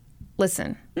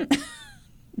 Listen.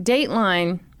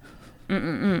 Dateline.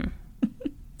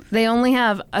 They only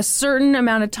have a certain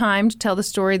amount of time to tell the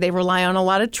story. They rely on a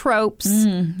lot of tropes.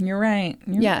 You're right.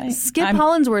 You're right. Skip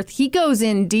Hollandsworth, he goes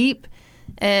in deep,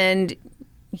 and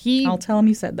I'll tell him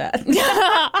you said that.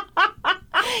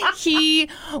 he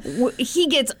he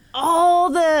gets all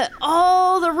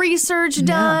the research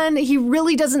done. He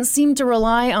really doesn't seem to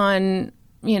rely on,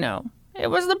 it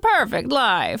was the perfect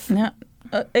life. No.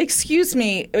 Excuse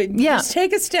me. Just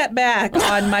take a step back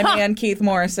on my man Keith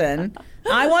Morrison.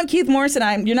 I want Keith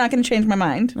Morrison. You're not going to change my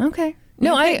mind. Okay.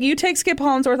 No, you take Skip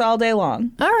Hollandsworth all day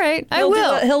long. All right, I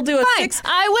will. He'll do a Fine,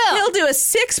 I will. He'll do a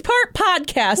 6-part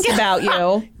podcast about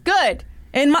you. Good.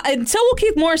 And so will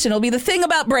Keith Morrison. It'll be the thing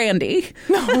about Brandy.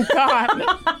 Oh God.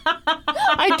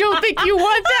 I don't think you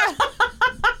want that.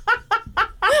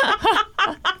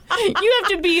 You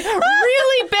have to be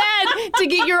really bad to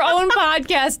get your own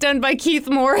podcast done by Keith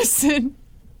Morrison.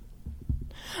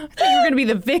 I thought you were going to be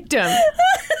the victim.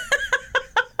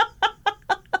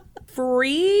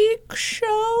 Freak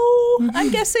show?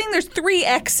 I'm guessing there's 3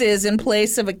 X's in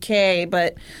place of a K,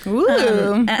 but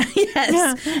Ooh.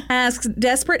 yes. Yeah. Asks,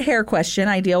 desperate hair question.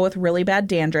 I deal with really bad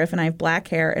dandruff and I have black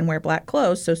hair and wear black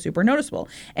clothes, so super noticeable.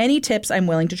 Any tips? I'm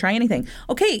willing to try anything.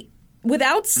 Okay,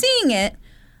 without seeing it,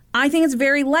 I think it's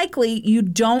very likely you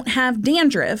don't have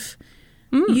dandruff.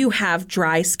 You have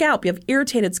dry scalp. You have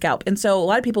irritated scalp. And so a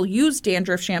lot of people use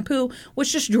dandruff shampoo,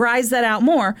 which just dries that out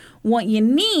more. What you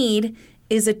need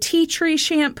is a tea tree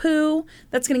shampoo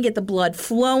that's going to get the blood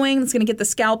flowing. That's going to get the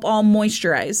scalp all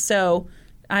moisturized. So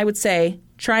I would say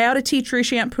try out a tea tree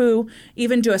shampoo,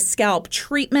 even do a scalp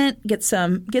treatment, get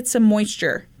some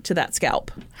moisture to that scalp.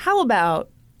 How about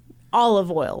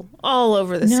olive oil all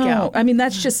over the scalp? I mean,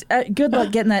 that's just good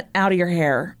luck getting that out of your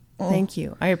hair. Thank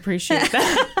you. I appreciate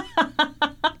that.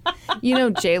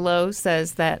 J-Lo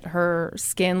says that her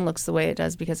skin looks the way it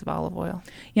does because of olive oil.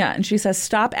 Yeah, and she says,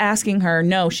 stop asking her.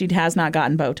 No, she has not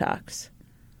gotten Botox.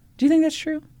 Do you think that's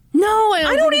true? No,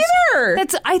 I don't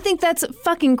either. I think that's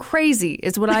fucking crazy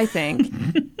is what I think.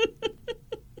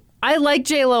 I like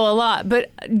J-Lo a lot, but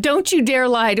don't you dare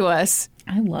lie to us.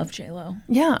 I love J-Lo.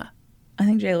 Yeah. I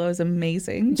think J-Lo is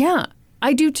amazing. Yeah,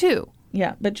 I do too.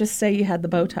 Yeah, but just say you had the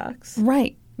Botox.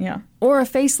 Right. Yeah. Or a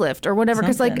facelift or whatever.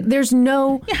 Because, there's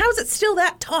no... Yeah, how is it still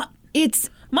that taut?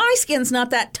 My skin's not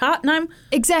that taut, and I'm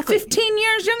 15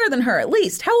 years younger than her, at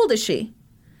least. How old is she?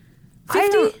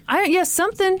 50?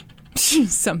 Something.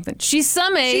 She's something. She's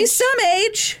some age. She's some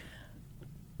age.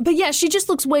 But, yeah, she just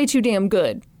looks way too damn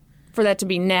good for that to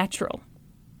be natural.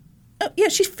 Yeah,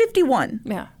 she's 51.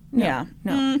 Yeah. No.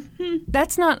 Mm-hmm.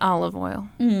 That's not olive oil.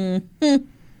 Mm-hmm.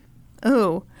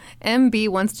 Oh, MB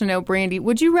wants to know, Brandy,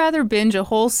 would you rather binge a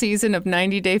whole season of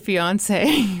 90 Day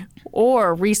Fiancé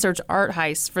or research Art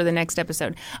Heist for the next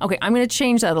episode? Okay, I'm going to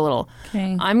change that a little.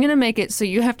 Okay. I'm going to make it so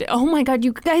you have to... Oh, my God,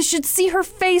 you guys should see her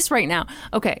face right now.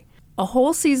 Okay, a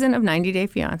whole season of 90 Day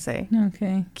Fiancé.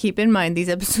 Okay. Keep in mind, these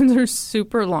episodes are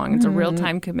super long. It's a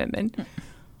real-time commitment.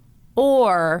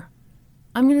 Or,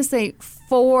 I'm going to say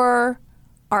 4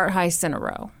 Art Heists in a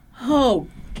row. Oh,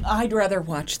 I'd rather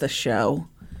watch the show.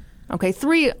 Okay,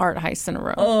 3 Art Heists in a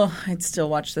row. Oh, I'd still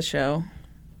watch the show.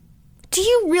 Do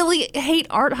you really hate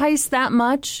Art Heists that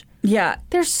much? Yeah.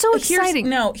 They're so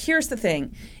exciting. Here's the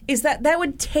thing, is that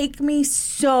would take me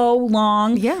so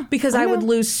long. Yeah. Because I would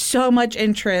lose so much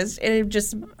interest. And it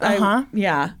just,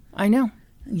 yeah. I know.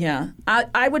 Yeah.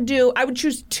 I would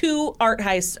choose 2 Art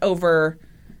Heists over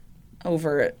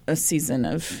a season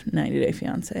of 90 Day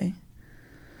Fiancé.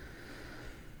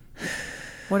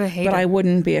 What a hater. But I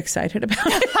wouldn't be excited about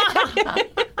it.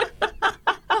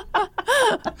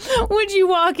 Would you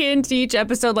walk into each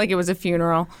episode like it was a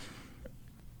funeral?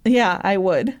 Yeah, I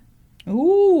would.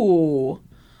 Ooh.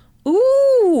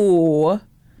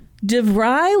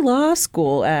 DeVry Law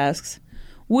School asks,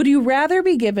 would you rather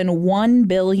be given $1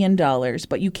 billion,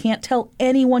 but you can't tell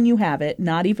anyone you have it,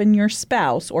 not even your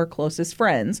spouse or closest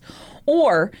friends,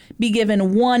 or be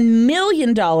given $1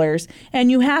 million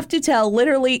and you have to tell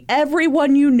literally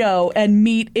everyone you know and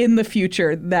meet in the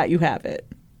future that you have it?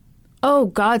 Oh,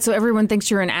 God, so everyone thinks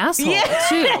you're an asshole,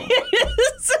 too.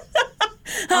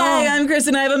 Hi, I'm Chris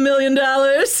and I have $1 million.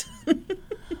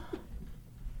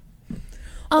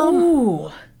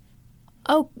 Ooh.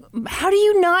 Oh, how do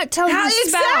you not tell your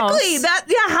spouse?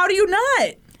 Exactly. How do you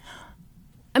not?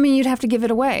 I mean, you'd have to give it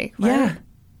away. Right? Yeah.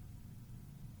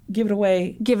 Give it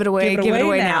away. Give it away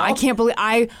now. I can't believe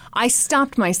I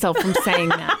stopped myself from saying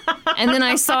that. And then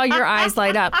I saw your eyes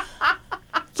light up.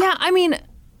 Yeah, I mean,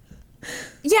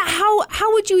 yeah,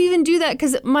 how would you even do that?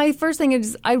 Because my first thing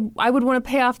is I would want to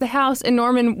pay off the house, and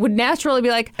Norman would naturally be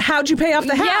like, how'd you pay off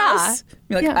the house?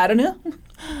 You're like, I don't know.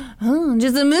 Oh,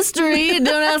 just a mystery. Don't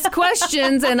ask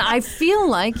questions. And I feel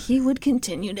like he would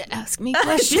continue to ask me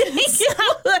questions.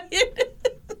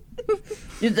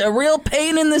 It's a real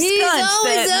pain in the sconce. He's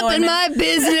always up in my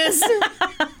business.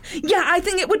 Yeah, I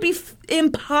think it would be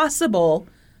impossible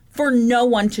for no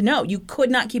one to know. You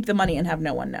could not keep the money and have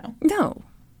no one know. No.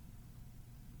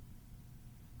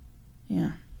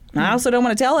 Yeah. I also don't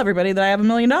want to tell everybody that I have $1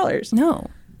 million. No.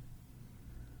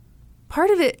 Part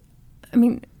of it, I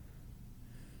mean,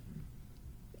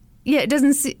 yeah, it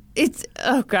doesn't see. It's,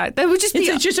 oh God, that would just be.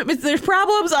 There's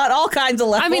problems on all kinds of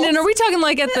levels. I mean, and are we talking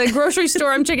like at the grocery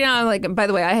store? I'm checking out, I'm like, by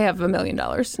the way, I have $1 million.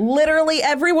 Literally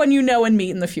everyone you know and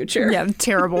meet in the future. Yeah,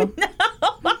 terrible.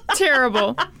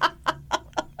 Terrible.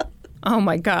 Oh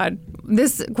my God.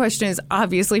 This question is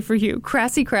obviously for you.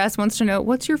 Crassy Crass wants to know,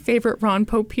 what's your favorite Ron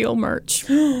Popeil merch?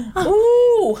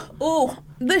 Ooh.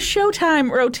 The Showtime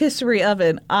rotisserie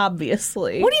oven,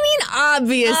 obviously. What do you mean,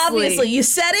 obviously? Obviously. You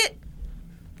said it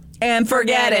and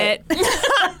forget it.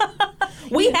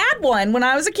 We had one when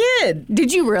I was a kid.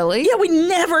 Did you really? Yeah, we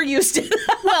never used it.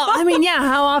 Well, I mean, yeah,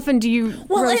 how often do you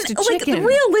roast a chicken? Like,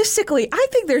 realistically, I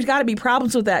think there's got to be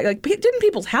problems with that. Like, didn't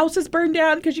people's houses burn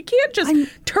down? Because you can't just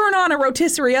turn on a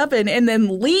rotisserie oven and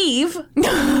then leave.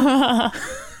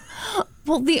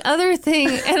 Well, the other thing,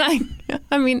 and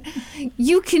I mean,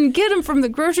 you can get them from the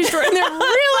grocery store, and they're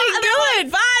really good.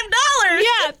 Like $5.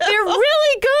 Yeah, they're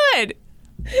really good.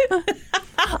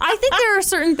 I think there are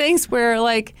certain things where,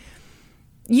 like,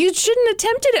 you shouldn't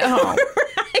attempt it at home.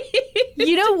 Right.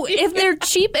 You know, if they're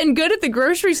cheap and good at the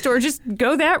grocery store, just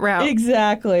go that route.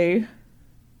 Exactly.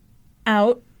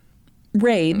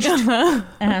 Outraged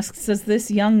asks, does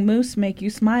this young moose make you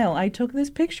smile? I took this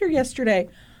picture yesterday.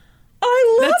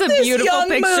 I love That's a this beautiful young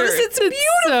picture. moose. It's beautiful.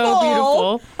 So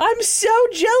beautiful. I'm so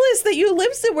jealous that you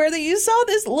live somewhere that you saw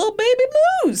this little baby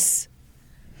moose.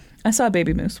 I saw a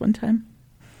baby moose one time.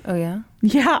 Oh, yeah?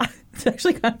 Yeah. It's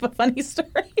actually kind of a funny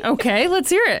story. Okay, let's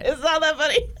hear it. It's not that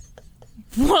funny.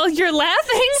 Well, you're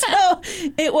laughing. So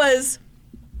it was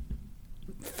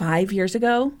 5 years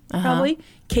ago, probably.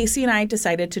 Casey and I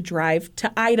decided to drive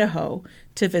to Idaho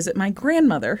to visit my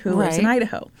grandmother who lives in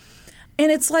Idaho. And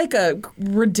it's like a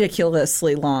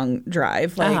ridiculously long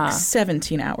drive, like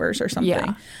 17 hours or something.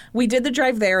 Yeah. We did the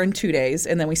drive there in 2 days,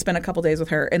 and then we spent a couple days with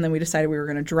her, and then we decided we were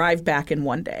going to drive back in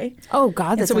 1 day. Oh,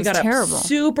 God, that so we got terrible. Up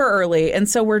super early, and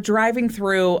so we're driving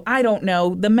through, I don't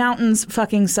know, the mountains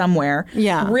fucking somewhere.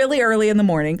 Yeah. Really early in the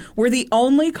morning. We're the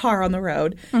only car on the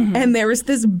road, and there was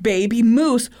this baby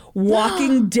moose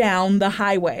walking down the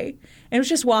highway. And it was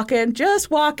just walking,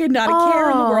 not a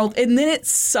care in the world. And then it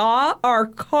saw our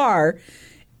car,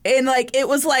 and like it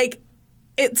was like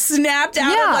it snapped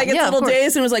out of like its little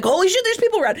days and was like, holy shit, there's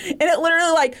people around. And it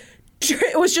literally like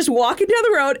it was just walking down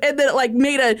the road, and then it like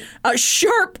made a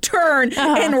sharp turn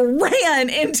and ran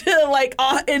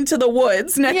into the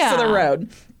woods next to the road.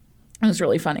 It was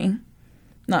really funny.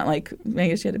 Not like I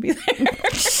guess you had to be there.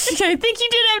 I think you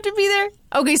did have to be there.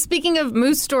 Okay, speaking of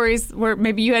moose stories where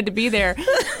maybe you had to be there,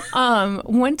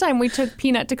 one time we took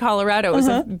Peanut to Colorado. It was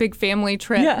a big family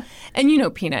trip. Yeah. And you know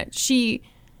Peanut, she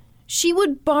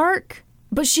would bark,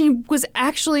 but she was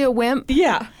actually a wimp.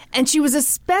 Yeah. And she was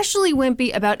especially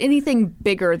wimpy about anything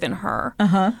bigger than her.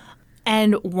 Uh-huh.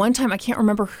 And one time, I can't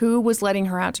remember who was letting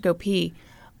her out to go pee,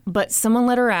 but someone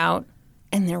let her out.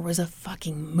 And there was a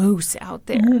fucking moose out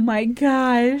there. Oh, my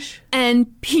gosh.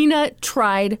 And Peanut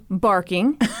tried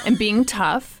barking and being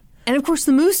tough. And, of course,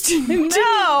 the moose didn't move.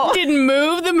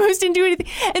 The moose didn't do anything.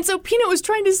 And so Peanut was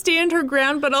trying to stand her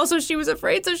ground, but also she was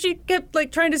afraid. So she kept,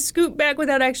 like, trying to scoot back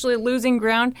without actually losing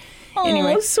ground.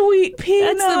 Anyway, sweet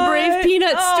Peanut. That's the brave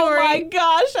Peanut story. Oh, my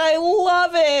gosh. I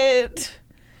love it.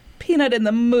 Peanut and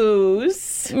the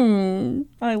moose.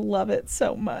 I love it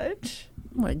so much.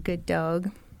 What a good dog.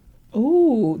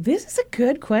 Ooh, this is a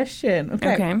good question.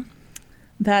 Okay.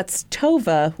 That's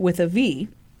Tova with a V.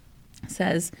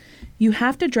 Says, you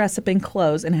have to dress up in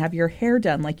clothes and have your hair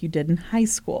done like you did in high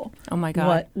school. Oh, my God.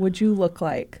 What would you look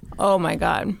like? Oh, my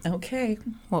God. Okay.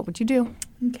 What would you do?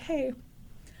 Okay.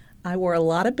 I wore a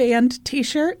lot of band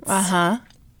T-shirts. Uh-huh.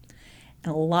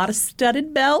 And a lot of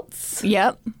studded belts.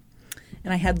 Yep.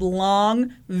 And I had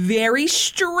long, very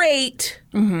straight,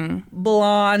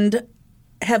 blonde,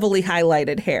 heavily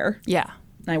highlighted hair. Yeah.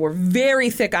 And I wore very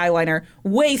thick eyeliner,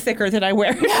 way thicker than I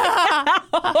wear now.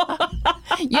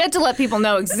 You had to let people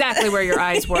know exactly where your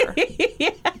eyes were.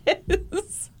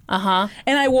 Yes. Uh-huh.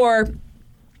 And I wore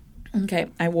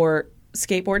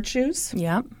skateboard shoes.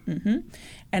 Yep.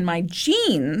 And my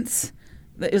jeans,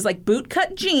 it was like boot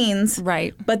cut jeans.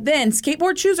 Right. But then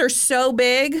skateboard shoes are so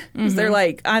big. They're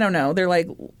like, I don't know, they're like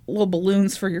little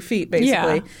balloons for your feet, basically.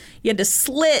 Yeah. You had to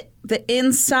slit the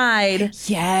inside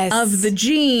of the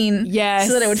jean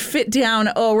so that it would fit down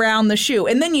around the shoe.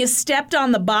 And then you stepped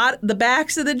on the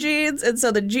backs of the jeans, and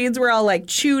so the jeans were all like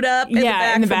chewed up in the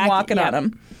back from walking on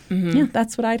them. Yeah,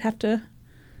 that's what I'd have to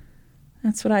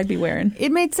That's what I'd be wearing.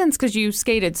 It made sense because you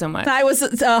skated so much. I was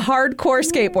a hardcore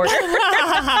skateboarder.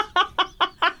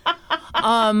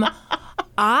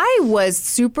 I was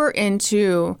super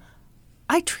into,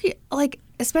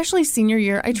 especially senior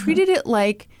year, I treated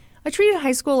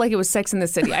high school like it was Sex in the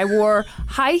City. I wore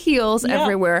high heels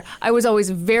everywhere. I was always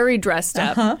very dressed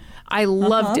up. I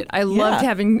loved it. I loved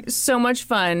having so much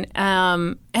fun.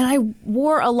 And I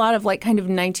wore a lot of kind of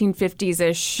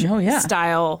 1950s-ish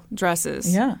style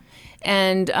dresses. Yeah.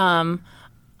 And I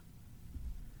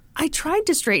tried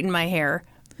to straighten my hair.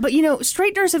 But,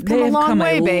 straighteners have come a long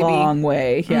way, baby. Long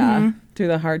way, yeah. Through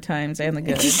the hard times and the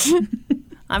good.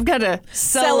 I've got to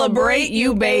celebrate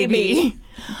you, baby.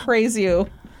 Praise you.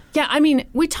 Yeah, I mean,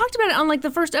 we talked about it on the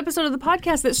first episode of the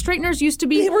podcast that straighteners used to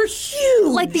be... They were huge.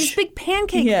 Like these big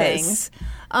pancake things.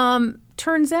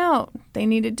 Turns out they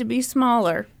needed to be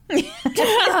smaller.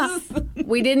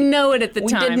 We didn't know it at the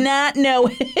time. We did not know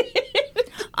it.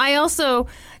 I also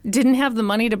didn't have the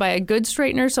money to buy a good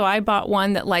straightener, so I bought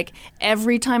one that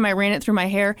every time I ran it through my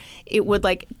hair, it would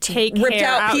take ripped hair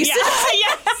out pieces.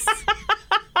 Yes.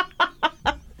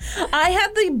 I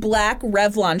had the black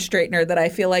Revlon straightener that I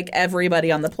feel like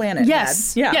everybody on the planet had.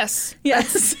 Yeah.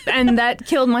 Yes. And that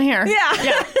killed my hair.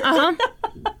 Yeah.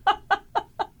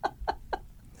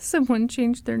 Someone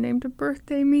changed their name to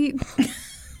Birthday Meat.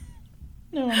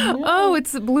 No. Oh,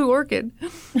 it's Blue Orchid.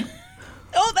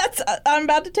 Oh, I'm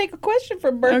about to take a question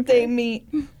from Birthday Meat.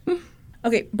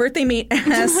 Okay, Birthday Meat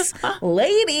asks,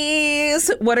 ladies,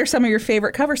 what are some of your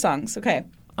favorite cover songs? Okay.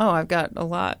 Oh, I've got a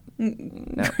lot.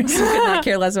 No. I could not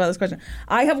care less about this question.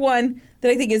 I have one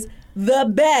that I think is the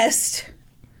best.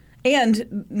 And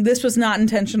this was not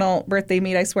intentional, Birthday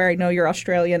Meat. I swear I know you're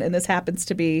Australian, and this happens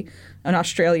to be an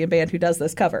Australian band who does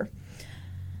this cover.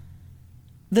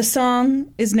 The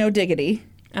song is No Diggity.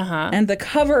 And the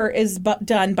cover is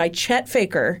done by Chet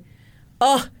Faker.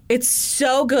 Oh, it's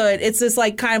so good. It's this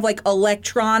kind of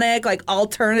electronic,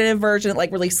 alternative version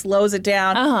that really slows it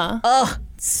down. Oh,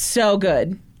 so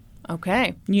good.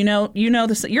 Okay. You know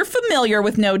this. You're familiar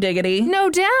with No Diggity. No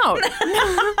doubt.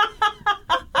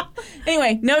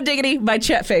 Anyway, No Diggity by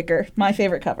Chet Faker. My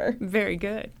favorite cover. Very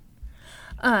good.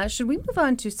 Should we move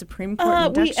on to Supreme Court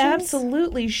inductions? We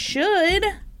absolutely should.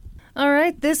 All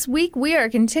right, this week we are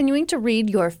continuing to read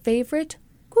your favorite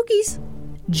cookies.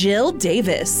 Jill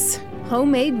Davis.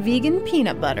 Homemade vegan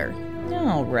peanut butter.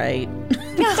 All right.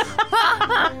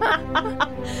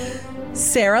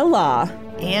 Sarah Law.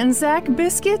 Anzac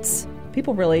biscuits.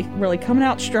 People really, really coming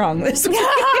out strong this week.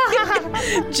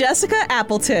 Jessica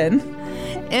Appleton.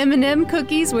 M&M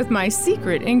cookies with my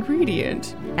secret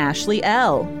ingredient. Ashley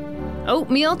L.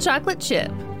 Oatmeal chocolate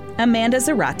chip. Amanda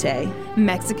Zarate.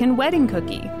 Mexican wedding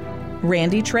cookie.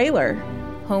 Randy Traylor.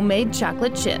 Homemade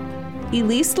chocolate chip.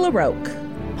 Elise LaRoque.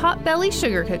 Potbelly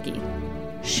sugar cookie.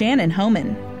 Shannon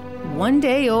Homan. 1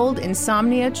 day old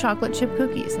insomnia chocolate chip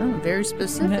cookies. Oh, very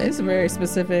specific. That is very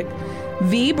specific.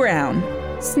 V. Brown.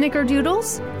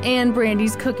 Snickerdoodles and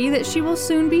Brandy's cookie that she will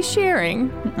soon be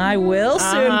sharing. I will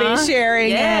soon be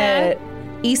sharing it.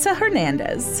 Isa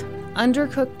Hernandez.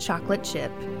 Undercooked chocolate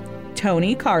chip.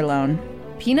 Tony Carlone.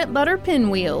 Peanut butter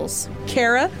pinwheels.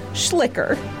 Kara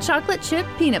Schlicker. Chocolate chip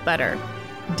peanut butter.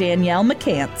 Danielle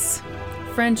McCants.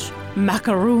 French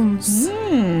macaroons.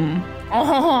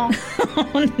 Oh.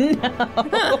 Oh,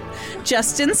 no.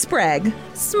 Justin Sprague.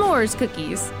 S'mores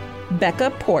cookies.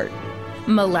 Becca Port.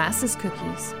 Molasses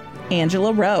cookies.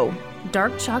 Angela Rowe.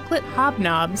 Dark chocolate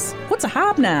hobnobs. What's a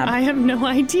hobnob? I have no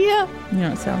idea. You know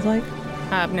what it sounds like?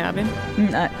 Hobnobbing.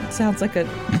 It sounds like a...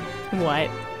 What?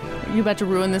 Are you about to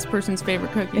ruin this person's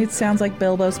favorite cookie? It sounds like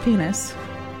Bilbo's penis.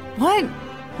 What?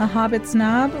 A hobbit's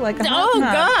knob? Like a Oh,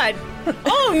 hobnob. God.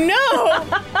 Oh, no.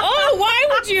 Oh, why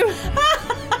would you?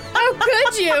 How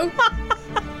could you?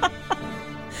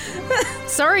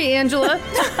 Sorry, Angela.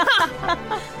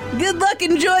 Good luck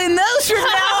enjoying those from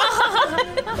now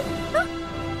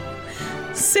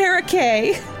on. Sarah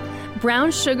Kay.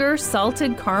 Brown sugar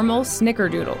salted caramel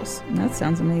snickerdoodles. That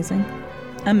sounds amazing.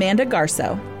 Amanda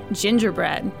Garso.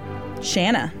 Gingerbread.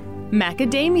 Shanna.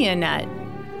 Macadamia nut.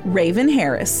 Raven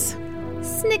Harris.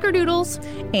 Snickerdoodles.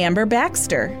 Amber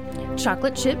Baxter.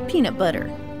 Chocolate chip peanut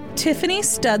butter. Tiffany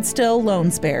Studstill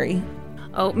Lonesberry.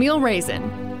 Oatmeal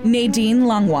raisin. Nadine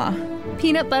Langlois.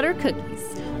 Peanut butter cookies.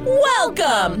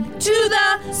 Welcome to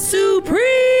the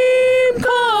Supreme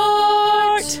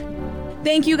Court!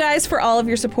 Thank you guys for all of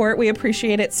your support. We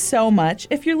appreciate it so much.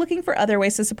 If you're looking for other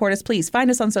ways to support us, please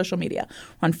find us on social media.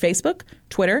 On Facebook,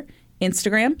 Twitter,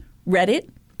 Instagram, Reddit,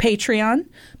 Patreon.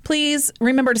 Please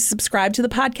remember to subscribe to the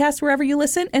podcast wherever you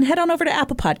listen and head on over to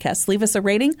Apple Podcasts. Leave us a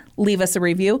rating, leave us a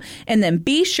review, and then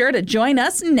be sure to join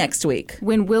us next week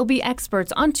when we'll be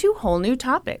experts on 2 whole new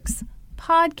topics.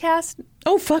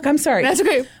 Oh, fuck, I'm sorry. That's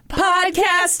okay.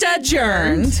 Podcast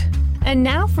adjourned. And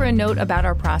now for a note about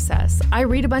our process. I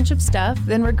read a bunch of stuff,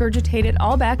 then regurgitate it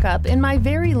all back up in my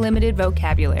very limited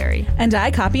vocabulary. And I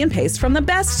copy and paste from the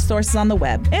best sources on the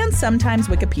web, and sometimes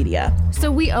Wikipedia.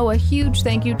 So we owe a huge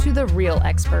thank you to the real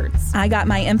experts. I got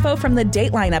my info from the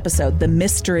Dateline episode, The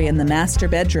Mystery in the Master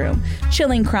Bedroom,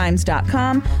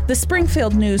 chillingcrimes.com, the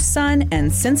Springfield News Sun,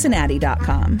 and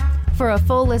Cincinnati.com. For a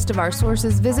full list of our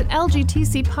sources, visit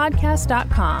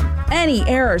lgtcpodcast.com. Any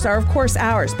errors are, of course,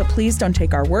 ours, but please don't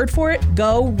take our word for it.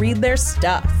 Go read their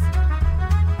stuff.